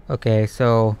 Okay,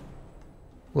 so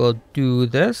we'll do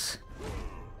this.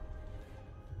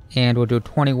 And we'll do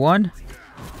 21.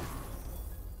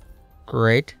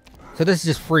 Great. So this is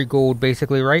just free gold,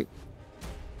 basically, right?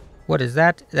 What is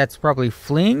that? That's probably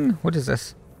fling? What is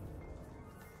this?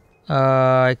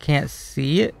 I can't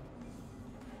see it.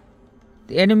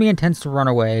 The enemy intends to run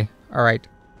away. Alright.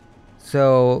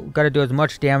 So, gotta do as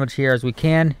much damage here as we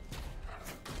can.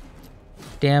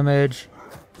 Damage.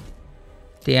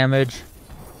 Damage.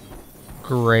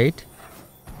 Great.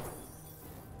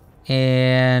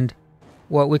 And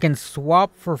what we can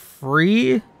swap for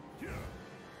free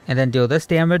and then deal this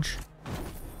damage,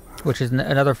 which is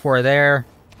another 4 there.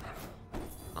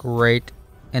 Great.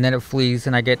 And then it flees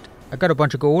and I got a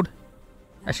bunch of gold.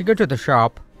 I should go to the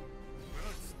shop.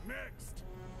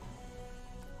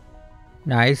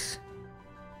 Nice.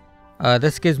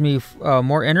 This gives me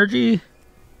more energy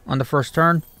on the first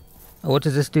turn. What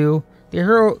does this do? The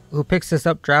hero who picks this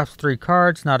up drafts 3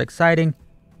 cards. Not exciting.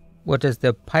 What does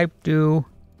the pipe do?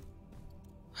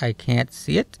 I can't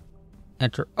see it.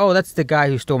 Enter. Oh, that's the guy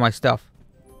who stole my stuff.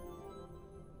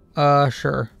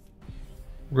 Sure.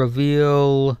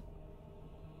 Reveal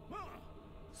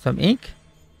some ink.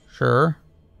 Sure.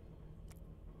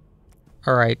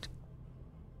 Alright.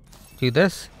 Do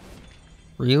this.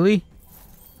 Really?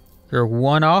 You're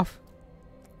 1 off?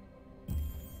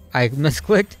 I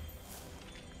misclicked.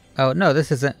 Oh, no,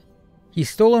 this isn't. He's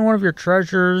stolen one of your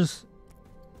treasures.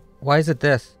 Why is it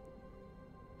this?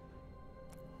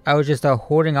 I was just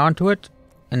holding on to it,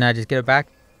 and I just get it back.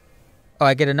 Oh,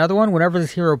 I get another one. Whenever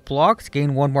this hero blocks,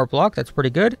 gain 1 more block. That's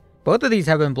pretty good. Both of these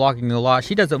have been blocking a lot.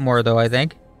 She does it more, though, I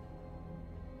think.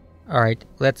 Alright,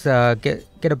 let's get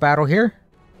a battle here.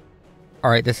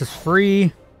 Alright, this is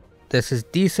free. This is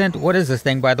decent. What is this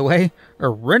thing, by the way? A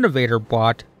renovator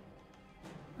bot.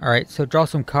 Alright, so draw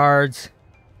some cards.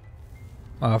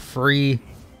 Free.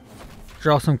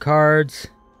 Draw some cards.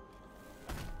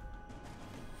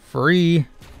 Free.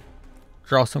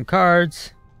 Draw some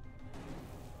cards.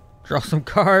 Draw some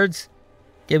cards.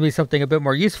 Give me something a bit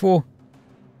more useful.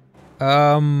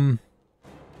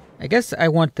 I guess I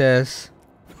want this.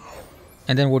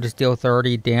 And then we'll just deal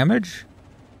 30 damage.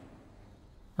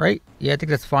 Right? Yeah, I think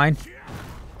that's fine.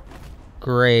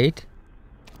 Great.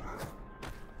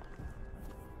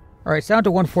 Alright, it's down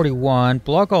to 141.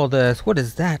 Block all this. What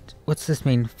is that? What's this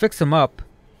mean? Fix them up.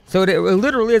 So it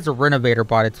literally is a renovator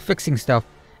bot. It's fixing stuff.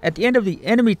 At the end of the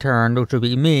enemy turn, which will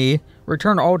be me,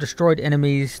 return all destroyed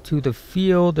enemies to the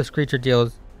field this creature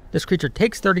deals. This creature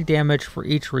takes 30 damage for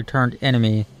each returned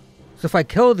enemy. So if I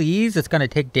kill these, it's going to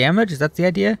take damage? Is that the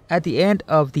idea? At the end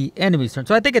of the enemy's turn.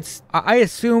 So I think it's... I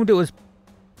assumed it was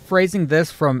phrasing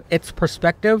this from its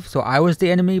perspective, so I was the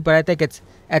enemy, but I think it's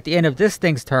at the end of this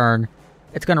thing's turn,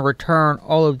 it's going to return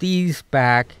all of these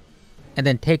back and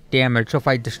then take damage. So if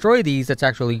I destroy these, that's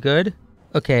actually good.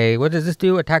 Okay, what does this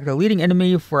do? Attack the leading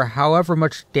enemy for however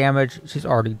much damage she's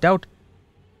already dealt.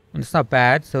 And it's not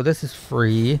bad. So this is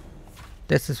free.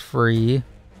 This is free.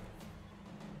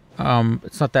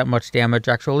 It's not that much damage,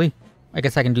 actually. I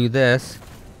guess I can do this,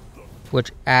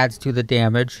 which adds to the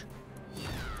damage.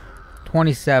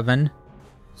 27.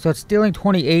 So it's dealing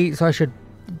 28, so I should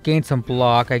gain some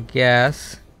block, I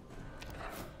guess.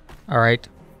 Alright.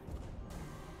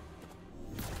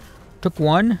 Took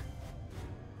one.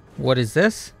 What is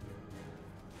this?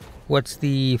 What's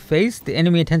the face? The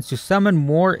enemy intends to summon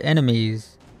more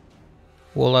enemies.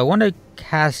 Well, I want to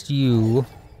cast you.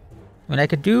 I mean, I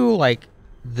could do, like,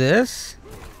 this.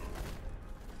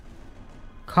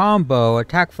 Combo.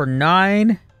 Attack for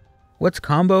 9. What's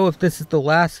combo if this is the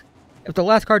last... If the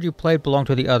last card you played belonged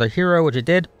to the other hero, which it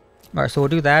did. Alright, so we'll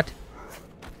do that.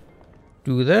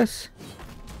 Do this.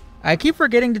 I keep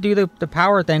forgetting to do the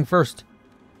power thing first.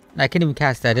 I can't even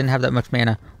cast that. I didn't have that much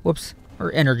mana. Whoops.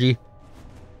 Or energy.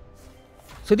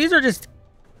 So these are just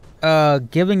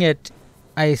giving it,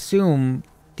 I assume,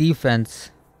 defense.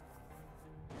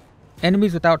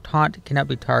 Enemies without taunt cannot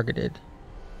be targeted.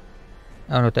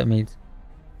 I don't know what that means.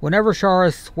 Whenever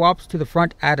Shara swaps to the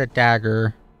front, add a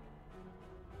dagger.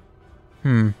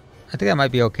 I think that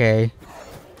might be okay.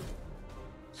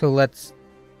 So let's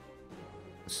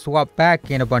swap back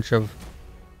in a bunch of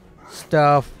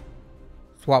stuff.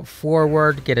 Swap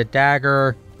forward, get a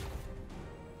dagger.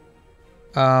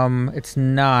 It's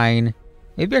 9.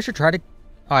 Maybe I should try to...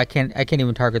 Oh, I can't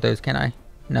even target those, can I?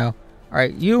 No.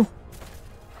 Alright, you.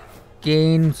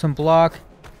 Gain some block.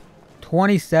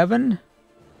 27?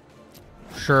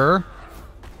 Sure.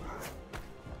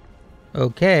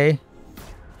 Okay.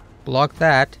 Block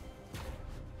that.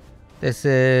 This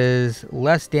is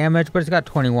less damage, but it's got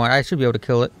 21. I should be able to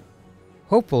kill it.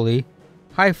 Hopefully.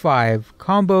 High 5.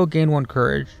 Combo, gain 1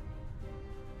 courage.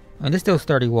 And this deals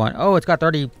 31. Oh, it's got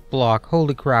 30 block.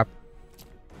 Holy crap.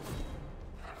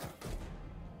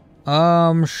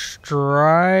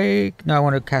 Strike. No, I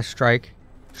want to cast strike.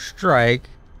 Strike.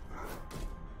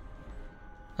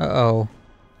 Uh-oh.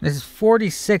 This is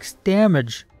 46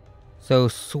 damage. So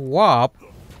swap.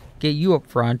 Get you up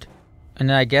front. And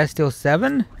then I guess deal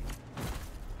 7?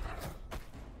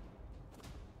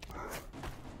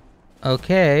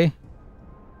 Okay.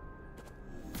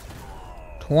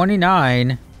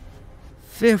 29.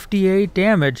 58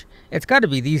 damage. It's got to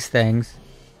be these things.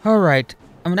 Alright.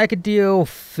 I mean, I could deal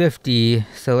 50,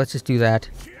 so let's just do that.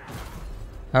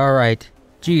 Alright.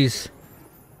 Jeez.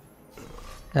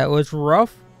 That was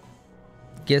rough.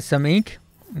 Get some ink.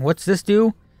 What's this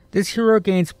do? This hero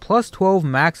gains plus 12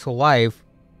 max life.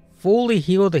 Fully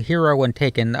heal the hero when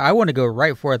taken. I want to go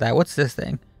right for that. What's this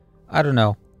thing? I don't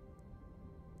know.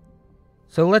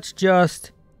 So let's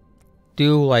just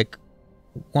do like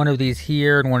one of these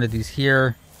here and one of these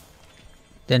here.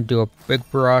 Then do a big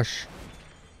brush.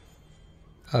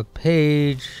 A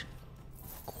page.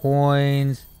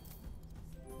 Coins.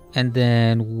 And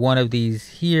then one of these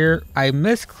here. I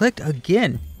misclicked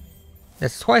again.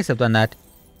 That's twice I've done that.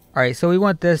 Alright, so we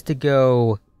want this to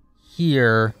go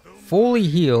here. Fully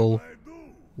heal.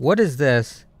 What is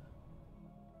this?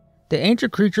 The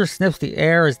ancient creature sniffs the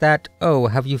air. Is that... Oh,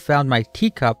 have you found my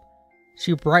teacup?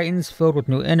 She brightens, filled with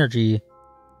new energy.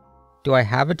 Do I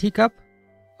have a teacup?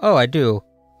 Oh, I do.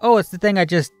 Oh, it's the thing I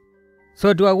just...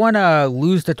 So do I want to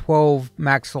lose the 12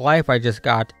 max life I just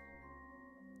got?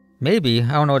 Maybe.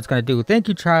 I don't know what it's going to do. Thank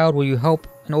you, child. Will you help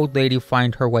an old lady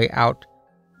find her way out?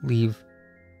 Leave.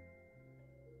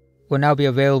 Will now be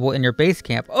available in your base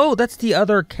camp. Oh, that's the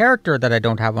other character that I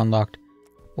don't have unlocked.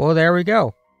 Well, there we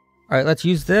go. Alright, let's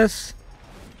use this.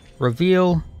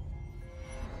 Reveal.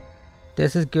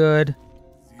 This is good.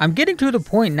 I'm getting to the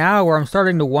point now where I'm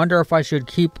starting to wonder if I should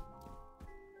keep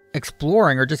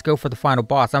exploring or just go for the final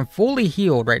boss. I'm fully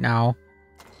healed right now.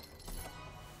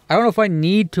 I don't know if I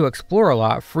need to explore a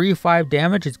lot. Free 5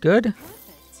 damage is good.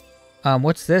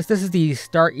 What's this? This is the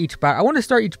start each battle. I want to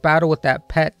start each battle with that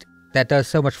pet that does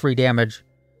so much free damage.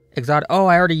 Exotic. Oh,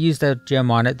 I already used a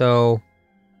gem on it, though.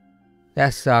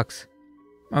 That sucks.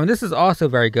 I mean, this is also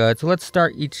very good. So let's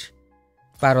start each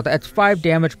battle. That's 5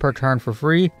 damage per turn for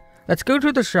free. Let's go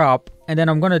to the shop, and then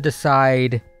I'm going to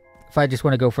decide if I just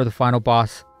want to go for the final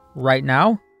boss right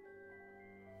now.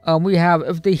 We have,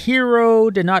 if the hero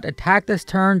did not attack this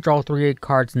turn, draw 3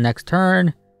 cards next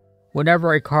turn.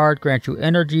 Whenever a card grants you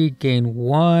energy, gain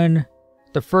 1.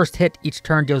 The first hit each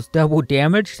turn deals double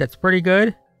damage. That's pretty good.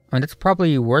 I mean, that's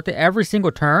probably worth it every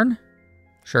single turn.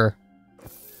 Sure.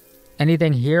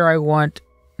 Anything here I want?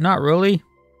 Not really.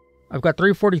 I've got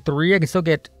 343. I can still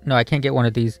get... No, I can't get one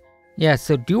of these. Yeah,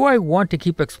 so do I want to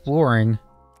keep exploring?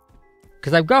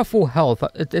 Because I've got full health.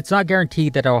 It's not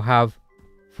guaranteed that I'll have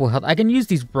full health. I can use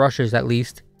these brushes at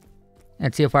least.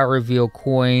 And see if I reveal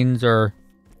coins or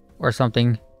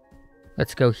something.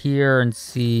 Let's go here and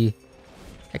see.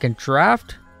 I can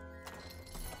draft.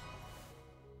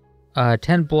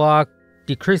 10 block.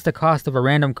 Decrease the cost of a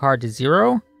random card to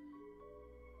 0.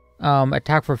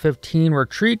 Attack for 15.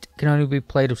 Retreat can only be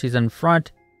played if she's in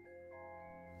front.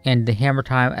 And the hammer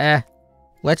time.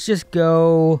 Let's just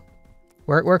go.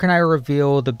 Where can I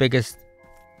reveal the biggest,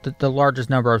 the largest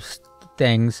number of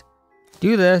things?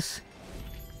 Do this.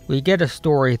 We get a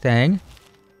story thing.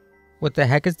 What the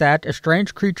heck is that? A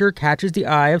strange creature catches the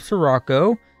eye of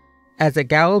Sirocco. As it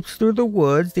gallops through the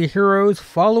woods, the heroes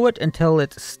follow it until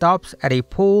it stops at a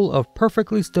pool of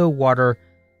perfectly still water.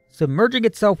 Submerging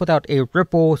itself without a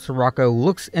ripple, Sirocco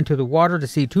looks into the water to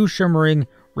see 2 shimmering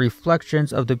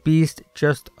reflections of the beast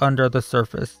just under the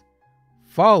surface.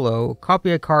 Follow.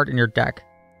 Copy a card in your deck.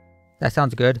 That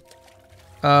sounds good.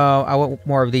 I want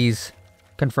more of these.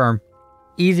 Confirm.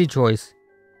 Easy choice.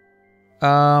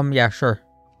 Yeah, sure.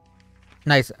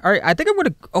 Nice. Alright, I think I'm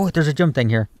gonna... Oh, there's a gem thing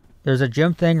here. There's a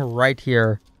gem thing right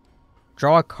here.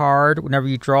 Draw a card. Whenever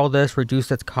you draw this,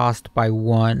 reduce its cost by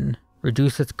 1.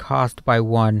 Reduce its cost by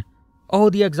 1. Oh,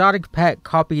 the exotic pet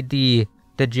copied the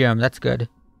gem. That's good.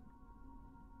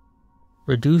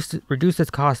 Reduce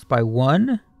its cost by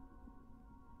 1.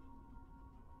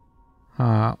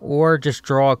 Or just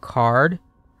draw a card.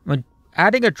 I mean,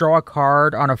 adding a draw a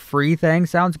card on a free thing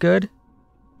sounds good.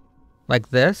 Like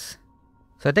this.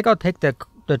 So I think I'll take the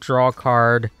draw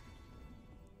card.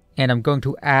 And I'm going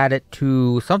to add it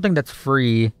to something that's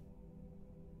free.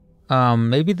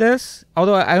 Maybe this?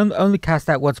 Although I only cast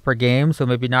that once per game, so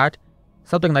maybe not.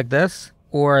 Something like this.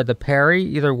 Or the parry.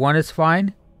 Either one is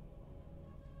fine.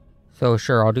 So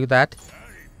sure, I'll do that.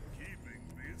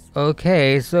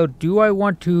 Okay, so do I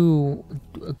want to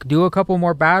do a couple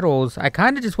more battles? I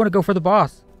kind of just want to go for the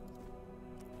boss.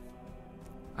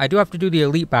 I do have to do the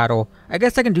elite battle. I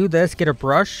guess I can do this, get a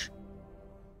brush.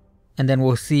 And then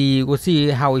we'll see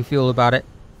how we feel about it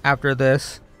after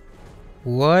this.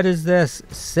 What is this?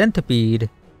 Centipede.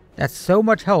 That's so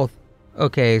much health.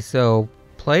 Okay, so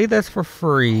play this for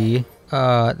free.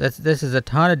 This is a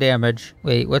ton of damage.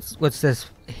 Wait, what's this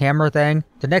hammer thing?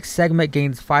 The next segment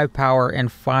gains 5 power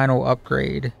and final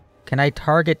upgrade. Can I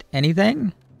target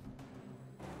anything?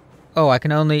 Oh, I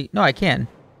can only... No, I can.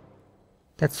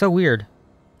 That's so weird.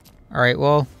 Alright,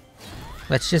 well,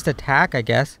 let's just attack, I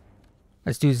guess.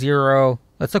 Let's do 0.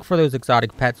 Let's look for those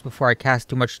exotic pets before I cast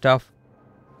too much stuff.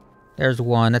 There's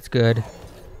one. That's good.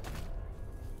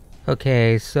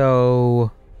 Okay,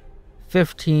 so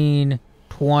 15,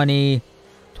 20,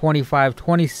 25,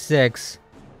 26.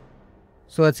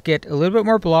 So let's get a little bit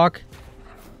more block.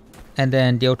 And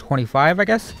then deal 25, I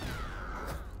guess.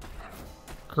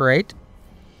 Great.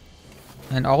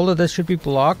 And all of this should be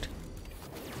blocked.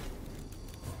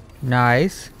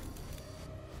 Nice.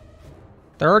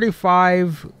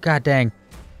 35. God dang.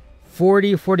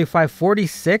 40, 45,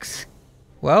 46.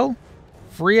 Well,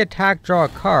 free attack, draw a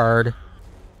card.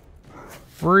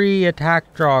 Free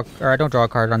attack, draw... Or I don't draw a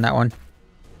card on that one.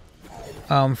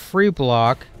 Free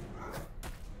block.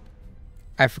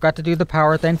 I forgot to do the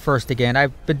power thing first again.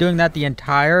 I've been doing that the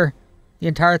entire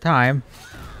time.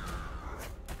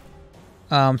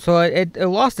 So it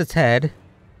lost its head.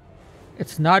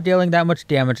 It's not dealing that much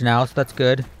damage now, so that's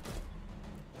good.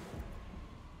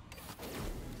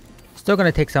 Still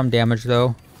gonna take some damage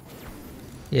though.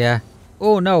 Yeah.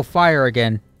 Oh no, fire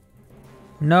again.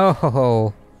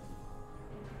 No.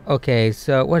 Okay,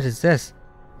 so what is this?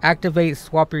 Activate,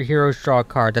 swap your heroes, draw a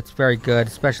card. That's very good,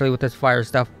 especially with this fire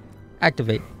stuff.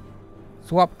 Activate.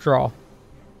 Swap, draw.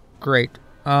 Great.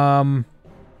 We'll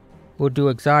do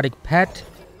exotic pet.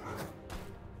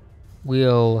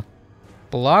 We'll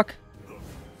block.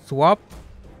 Swap.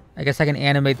 I guess I can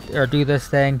animate or do this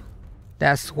thing.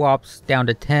 That swaps down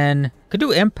to 10. Could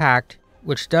do impact,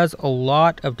 which does a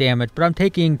lot of damage, but I'm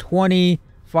taking 20,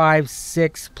 5,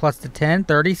 6 plus the 10,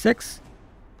 36.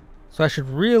 So I should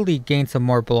really gain some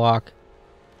more block.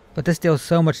 But this deals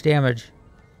so much damage.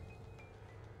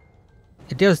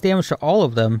 It deals damage to all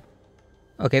of them.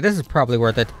 Okay, this is probably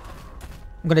worth it.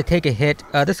 I'm going to take a hit.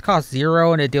 This costs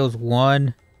 0 and it deals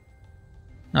 1.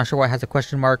 Not sure why it has a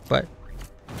question mark, but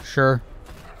sure.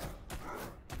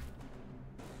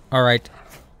 Alright.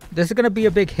 This is going to be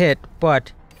a big hit,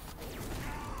 but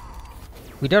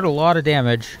we did a lot of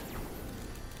damage.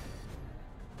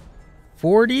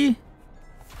 40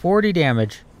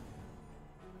 damage.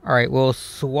 Alright, we'll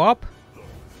swap.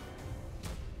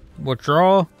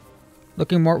 Withdraw.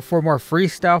 Looking for more free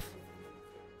stuff.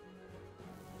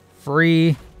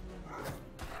 Free.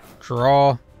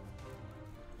 Draw.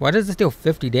 Why does this deal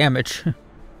 50 damage?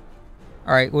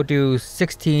 Alright, we'll do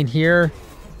 16 here.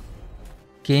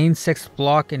 Gain 6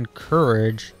 block and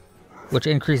courage, which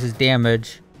increases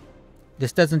damage.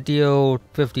 This doesn't deal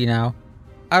 50 now.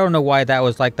 I don't know why that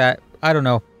was like that. I don't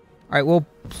know. Alright, we'll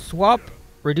swap.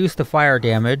 Reduce the fire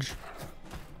damage.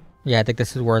 Yeah, I think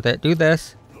this is worth it. Do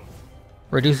this.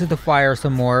 Reduces the fire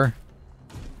some more.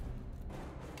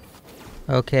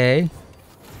 Okay.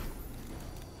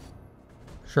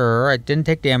 Sure, I didn't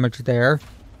take damage there.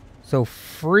 So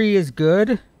free is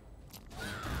good.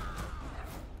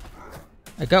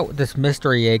 I got this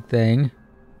mystery egg thing.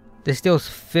 This deals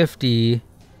 50.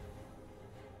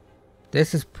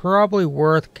 This is probably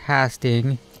worth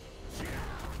casting.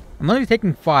 I'm only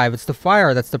taking 5. It's the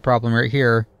fire that's the problem right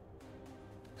here.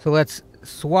 So let's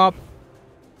swap.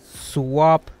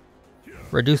 Swap.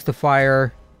 Reduce the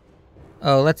fire.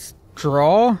 Oh, let's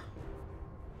draw.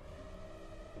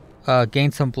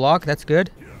 Gain some block. That's good.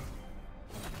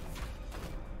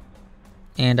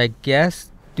 And I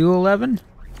guess do 11.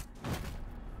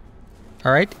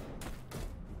 Alright.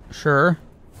 Sure.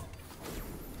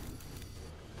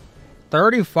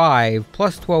 35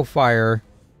 plus 12 fire.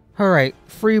 Alright,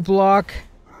 free block.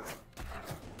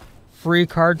 Free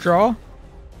card draw.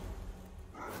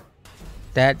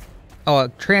 That... Oh,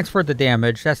 it transferred the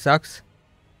damage. That sucks.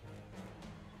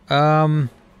 Gain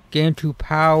 2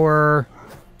 power.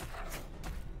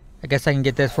 I guess I can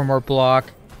get this for more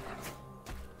block.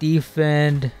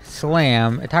 Defend.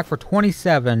 Slam. Attack for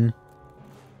 27.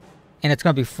 And it's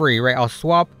going to be free, right? I'll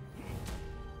swap.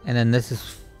 And then this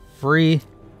is free.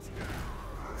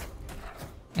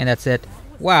 And that's it.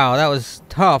 Wow, that was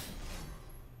tough.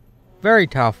 Very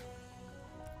tough.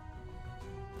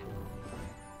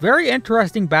 Very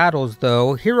interesting battles,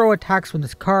 though. Hero attacks with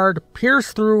this card.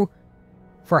 Pierce through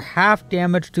for half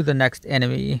damage to the next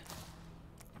enemy.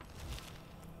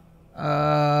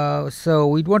 So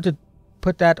we'd want to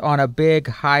put that on a big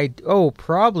high... Oh,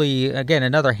 probably, again,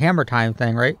 another hammer time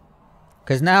thing, right?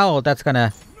 Because now that's going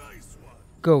to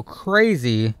go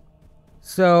crazy.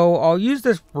 So I'll use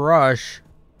this brush.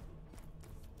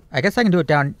 I guess I can do it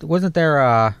down... Wasn't there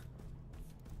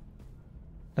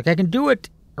like, I can do it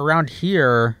around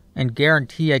here and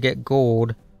guarantee I get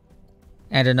gold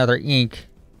and another ink,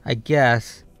 I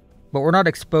guess. But we're not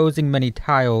exposing many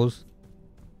tiles.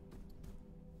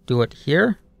 Do it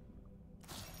here.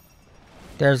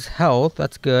 There's health.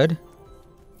 That's good.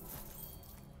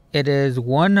 It is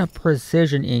 1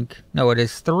 precision ink. No, it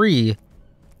is 3.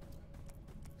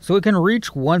 So we can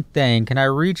reach one thing. Can I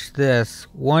reach this?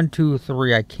 1, 2,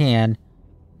 3. I can.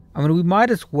 I mean, we might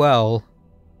as well.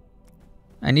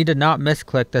 I need to not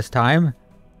misclick this time.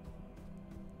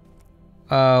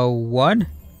 1,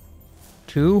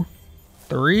 2,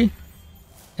 3.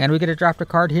 And we get to draft a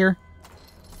card here.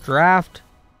 Draft.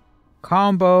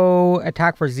 Combo.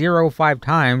 Attack for 0 5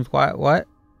 times. What? What?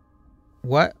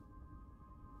 What?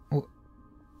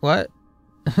 What?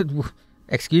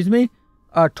 Excuse me?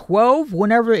 12,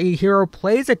 whenever a hero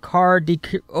plays a card,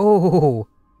 oh,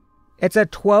 it's a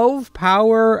 12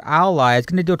 power ally. It's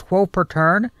going to do 12 per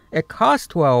turn. It costs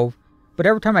 12, but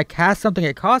every time I cast something,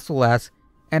 it costs less.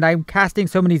 And I'm casting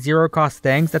so many 0 cost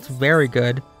things. That's very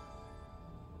good.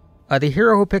 The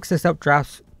hero who picks this up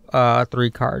drafts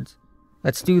 3 cards.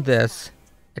 Let's do this.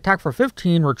 Attack for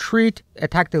 15, retreat,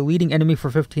 attack the leading enemy for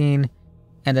 15,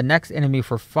 and the next enemy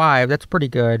for 5. That's pretty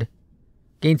good.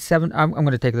 Gain 7. I'm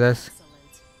going to take this.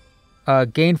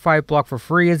 Gain 5 block for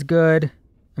free is good.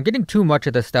 I'm getting too much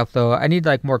of this stuff, though. I need,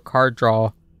 like, more card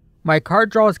draw. My card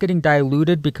draw is getting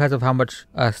diluted because of how much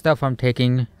stuff I'm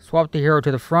taking. Swap the hero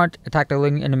to the front. Attack the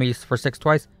leading enemies for 6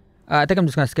 twice. I think I'm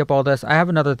just going to skip all this. I have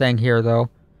another thing here, though.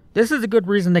 This is a good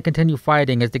reason to continue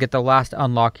fighting, is to get the last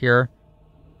unlock here.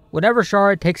 Whenever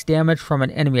Shara takes damage from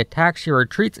an enemy attack, she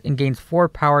retreats and gains 4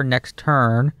 power next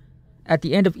turn. At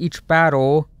the end of each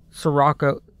battle,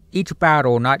 Soraka... Each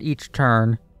battle, not each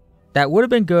turn. That would have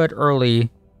been good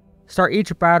early. Start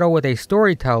each battle with a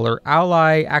storyteller.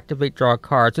 Ally, activate, draw a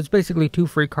card. So it's basically 2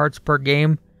 free cards per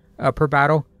game, per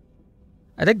battle.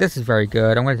 I think this is very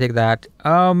good. I'm going to take that.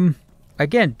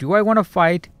 Again, do I want to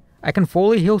fight? I can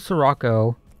fully heal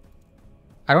Sirocco.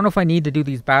 I don't know if I need to do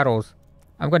these battles.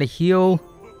 I'm going to heal.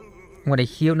 I'm going to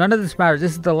heal. None of this matters.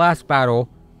 This is the last battle.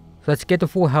 So let's get to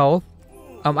full health.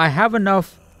 I have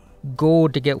enough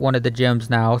gold to get one of the gems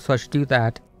now, so I should do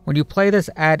that. When you play this,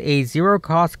 add a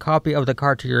 0-cost copy of the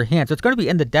card to your hand. So it's going to be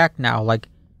in the deck now, like,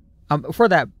 for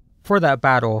that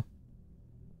battle.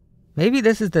 Maybe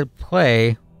this is the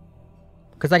play,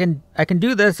 because I can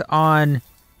do this on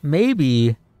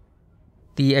maybe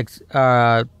the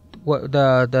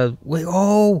wait,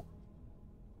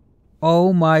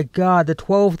 oh my god, the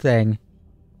 12 thing.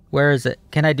 Where is it?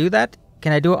 Can I do that?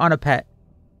 Can I do it on a pet?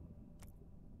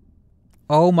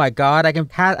 Oh my god, I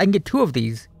can get 2 of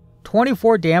these.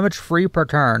 24 damage free per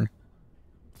turn.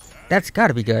 That's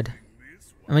gotta be good.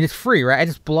 I mean, it's free, right? I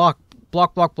just block,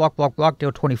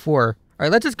 deal 24.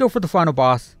 Alright, let's just go for the final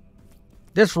boss.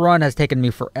 This run has taken me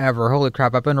forever. Holy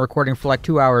crap, I've been recording for like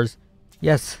 2 hours.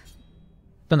 Yes.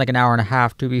 It's been like an hour and a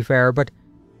half, to be fair, but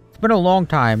it's been a long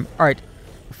time. Alright,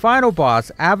 final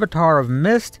boss, Avatar of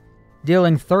Mist,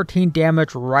 dealing 13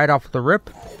 damage right off the rip.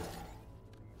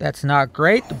 That's not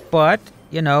great, but,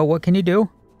 you know, what can you do?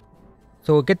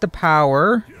 So we'll get the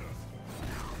power.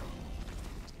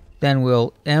 Then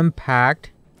we'll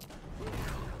impact.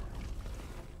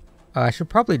 I should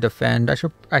probably defend. I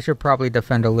should probably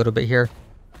defend a little bit here.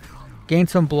 Gain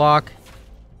some block.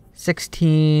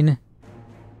 16.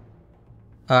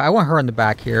 I want her in the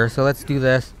back here, so let's do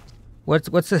this.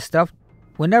 What's this stuff?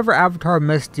 Whenever Avatar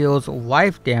Mist deals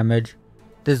life damage,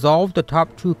 dissolve the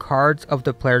top 2 cards of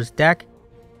the player's deck.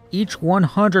 Each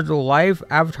 100 life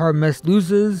Avatar Mist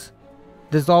loses.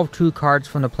 Dissolve 2 cards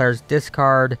from the player's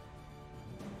discard.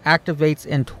 Activates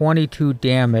in 22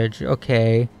 damage.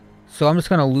 Okay. So I'm just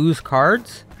going to lose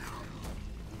cards.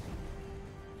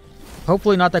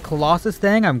 Hopefully not the Colossus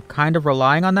thing. I'm kind of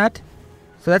relying on that.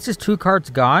 So that's just 2 cards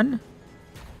gone.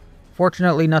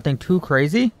 Fortunately, nothing too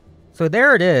crazy. So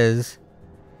there it is.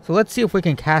 So let's see if we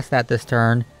can cast that this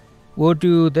turn. We'll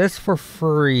do this for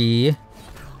free.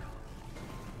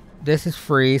 This is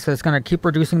free, so it's going to keep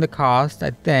reducing the cost,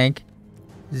 I think.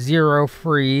 0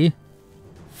 free.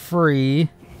 Free.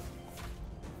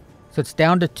 So it's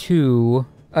down to 2.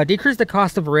 Decrease the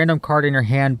cost of a random card in your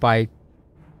hand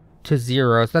to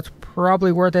 0. So that's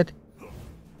probably worth it.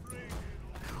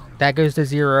 That goes to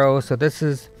 0. So this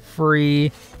is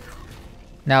free.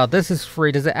 Now this is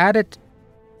free. Does it add it?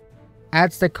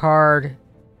 Adds the card.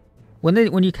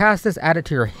 When you cast this, add it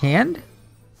to your hand.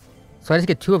 So I just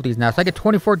get 2 of these now. So I get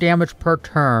 24 damage per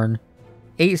turn.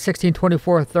 8, 16,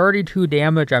 24, 32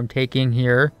 damage I'm taking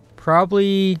here.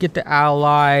 Probably get the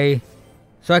ally.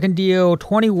 So I can deal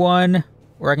 21,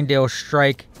 or I can deal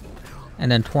strike,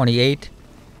 and then 28.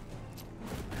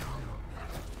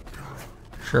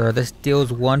 Sure, this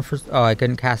deals 1 for... Oh, I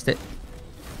couldn't cast it.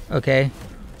 Okay.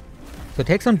 So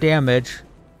take some damage.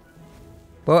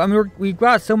 Well, I mean, we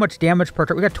got so much damage per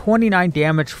turn. We got 29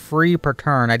 damage free per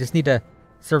turn. I just need to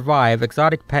survive.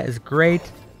 Exotic pet is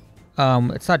great.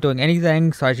 It's not doing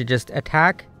anything, so I should just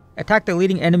attack. Attack the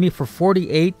leading enemy for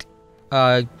 48.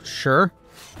 Sure.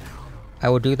 I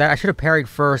will do that. I should have parried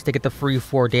first to get the free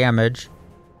 4 damage.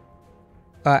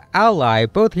 Ally.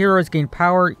 Both heroes gain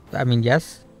power. I mean,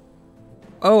 yes.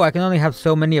 Oh, I can only have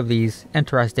so many of these.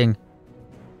 Interesting.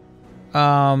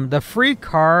 The free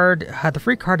card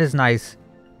is nice.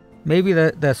 Maybe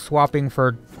the swapping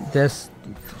for this.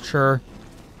 Sure.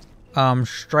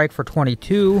 Strike for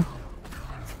 22.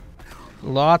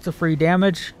 Lots of free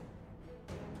damage.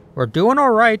 We're doing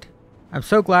alright. I'm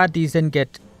so glad these didn't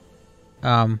get...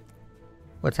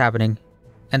 What's happening?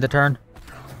 End the turn?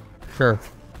 Sure.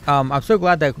 I'm so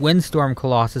glad that Windstorm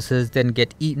Colossuses didn't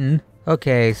get eaten.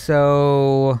 Okay,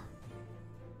 so...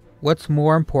 What's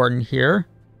more important here?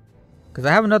 Because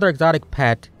I have another exotic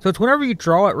pet. So it's whenever you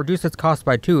draw it, reduce its cost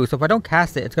by 2. So if I don't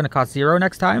cast it, it's going to cost 0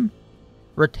 next time.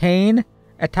 Retain.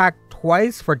 Attack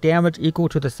twice for damage equal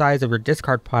to the size of your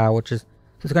discard pile, which is...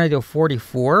 So it's going to deal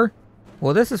 44.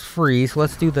 Well, this is free, so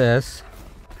let's do this.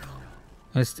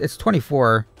 It's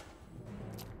 24.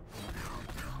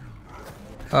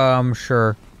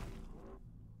 Sure.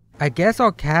 I guess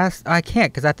I'll cast... I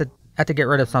can't, because I have to get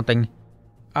rid of something.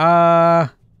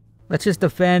 Let's just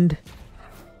defend.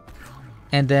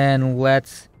 And then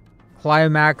let's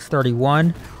climax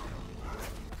 31.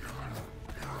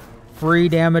 Free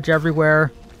damage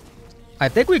everywhere. I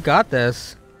think we got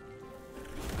this.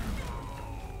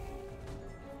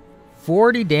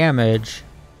 40 damage.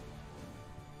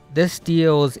 This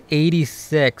deals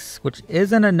 86, which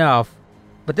isn't enough,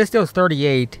 but this deals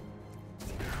 38.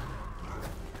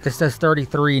 This does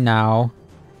 33 now.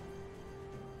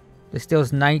 This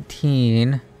deals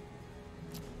 19.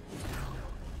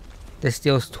 This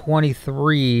deals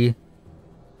 23.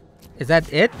 Is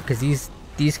that it? Because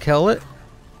these kill it?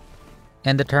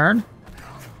 End the turn?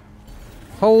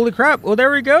 Holy crap. Well,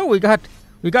 there we go. We got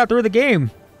through the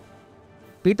game.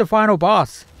 Beat the final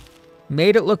boss.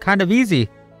 Made it look kind of easy.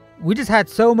 We just had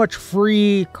so much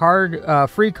free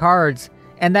cards,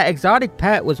 and that exotic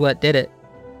pet was what did it.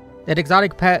 That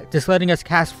exotic pet just letting us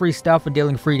cast free stuff and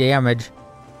dealing free damage.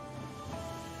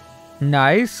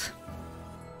 Nice.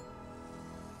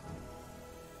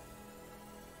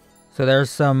 So there's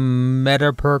some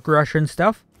meta progression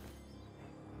stuff.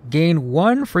 Gain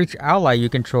 1 for each ally you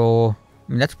control.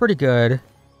 I mean, that's pretty good.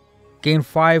 Gain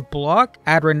 5 block.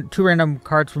 Add 2 random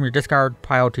cards from your discard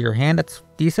pile to your hand. That's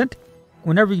decent.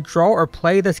 Whenever you draw or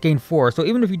play this, gain 4. So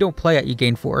even if you don't play it, you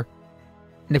gain 4.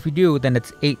 And if you do, then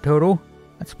it's 8 total.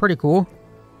 That's pretty cool.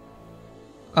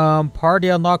 Party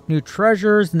unlock new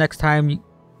treasures. Next time,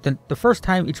 the first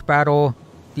time each battle,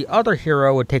 the other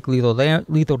hero would take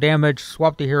lethal damage.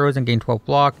 Swap the heroes and gain 12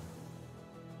 block.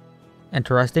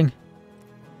 Interesting.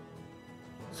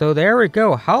 So there we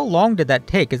go. How long did that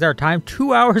take? Is there a time?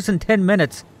 2 hours and 10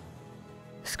 minutes.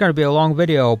 This is going to be a long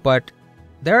video, but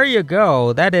there you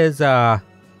go. That is, that's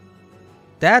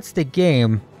the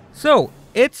game. So,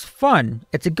 it's fun.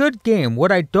 It's a good game.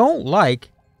 What I don't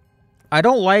like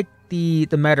the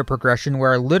meta progression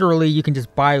where literally you can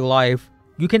just buy life.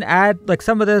 You can add, like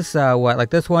some of this, like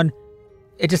this one,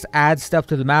 it just adds stuff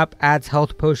to the map, adds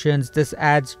health potions. This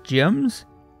adds gems.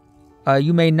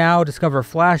 You may now discover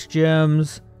flash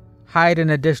gems, hide an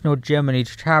additional gem in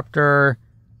each chapter,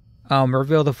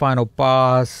 reveal the final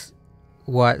boss,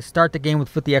 start the game with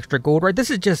 50 extra gold, right?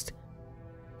 This is just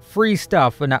free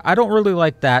stuff, and I don't really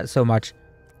like that so much.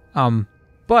 And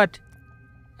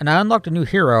I unlocked a new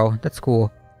hero. That's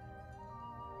cool.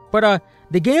 But,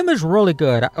 the game is really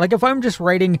good. Like, if I'm just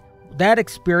rating that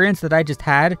experience that I just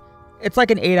had, it's like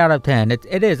an 8 out of 10.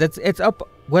 It is. It's up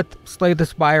with Slay the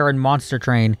Spire and Monster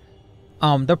Train.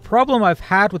 The problem I've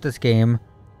had with this game,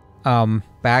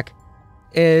 back,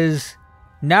 is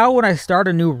now when I start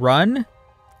a new run,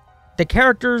 the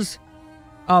characters,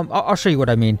 I'll show you what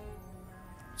I mean.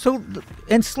 So,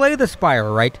 in Slay the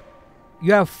Spire, right,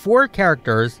 you have 4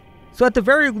 characters, so at the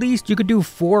very least you could do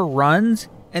 4 runs,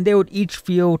 and they would each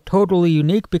feel totally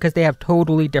unique because they have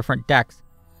totally different decks.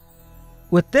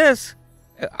 With this,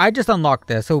 I just unlocked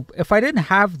this, so if I didn't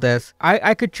have this,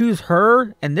 I could choose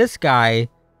her and this guy,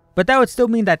 but that would still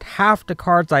mean that half the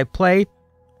cards I play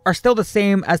are still the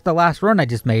same as the last run I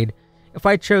just made. If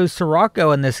I chose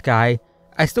Sirocco and this guy,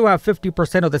 I still have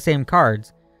 50% of the same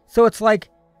cards. So it's like,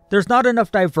 there's not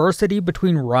enough diversity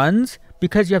between runs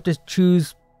because you have to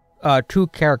choose 2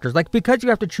 characters. Like, because you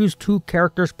have to choose 2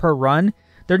 characters per run,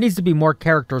 there needs to be more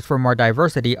characters for more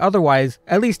diversity. Otherwise,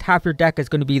 at least half your deck is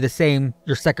going to be the same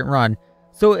your second run.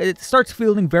 So it starts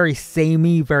feeling very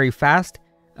samey very fast.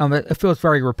 It feels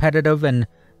very repetitive and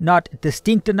not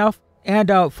distinct enough.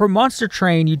 And for Monster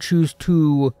Train, you choose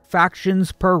 2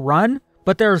 factions per run,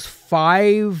 but there's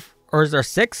 5, or is there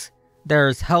 6?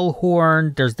 There's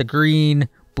Hellhorn, there's the green,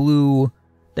 blue,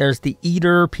 there's the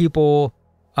Eater people,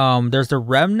 there's the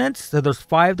Remnants, so there's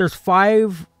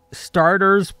 5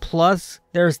 starters, plus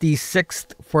there's the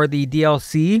 6th for the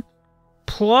DLC,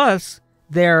 plus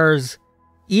there's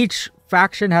each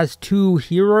faction has 2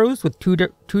 heroes with two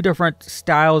different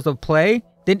styles of play.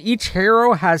 Then each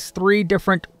hero has 3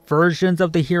 different versions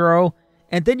of the hero,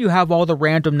 and then you have all the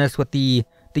randomness with the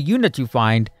units you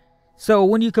find. So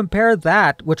when you compare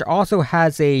that, which also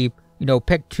has a,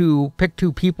 pick two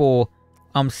people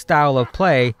style of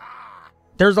play,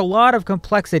 there's a lot of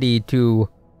complexity to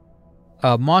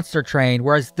Monster Train,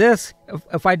 whereas this,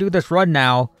 if I do this run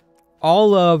now,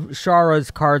 all of Shara's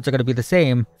cards are going to be the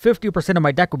same. 50% of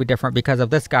my deck will be different because of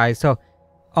this guy. So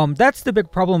that's the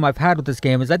big problem I've had with this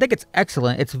game, is I think it's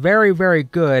excellent. It's very, very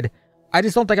good. I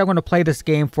just don't think I'm going to play this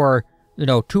game for,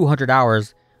 200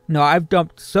 hours. No, I've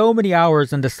dumped so many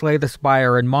hours into Slay the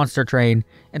Spire and Monster Train,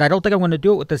 and I don't think I'm going to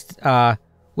do it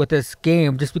with this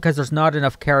game just because there's not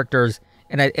enough characters,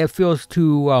 and it feels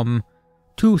too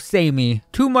samey.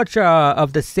 Too much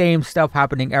of the same stuff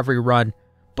happening every run.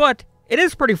 But it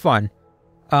is pretty fun.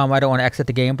 I don't want to exit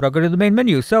the game, but I'll go to the main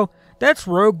menu. So that's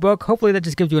Roguebook. Hopefully that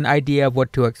just gives you an idea of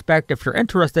what to expect if you're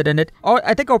interested in it.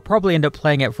 I think I'll probably end up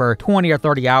playing it for 20 or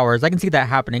 30 hours. I can see that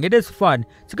happening. It is fun.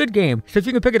 It's a good game. So if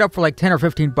you can pick it up for like 10 or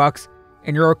 15 bucks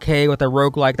and you're okay with a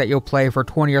roguelike that you'll play for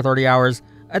 20 or 30 hours,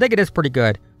 I think it is pretty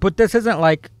good. But this isn't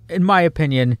like, in my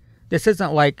opinion, This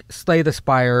isn't like Slay the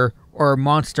Spire or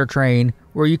Monster Train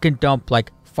where you can dump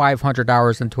like 500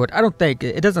 hours into it. I don't think,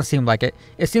 it doesn't seem like it.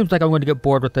 It seems like I'm going to get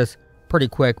bored with this pretty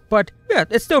quick, but yeah,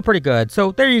 it's still pretty good.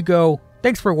 So there you go.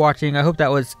 Thanks for watching. I hope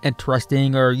that was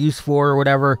interesting or useful or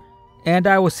whatever, and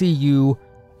I will see you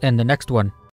in the next one.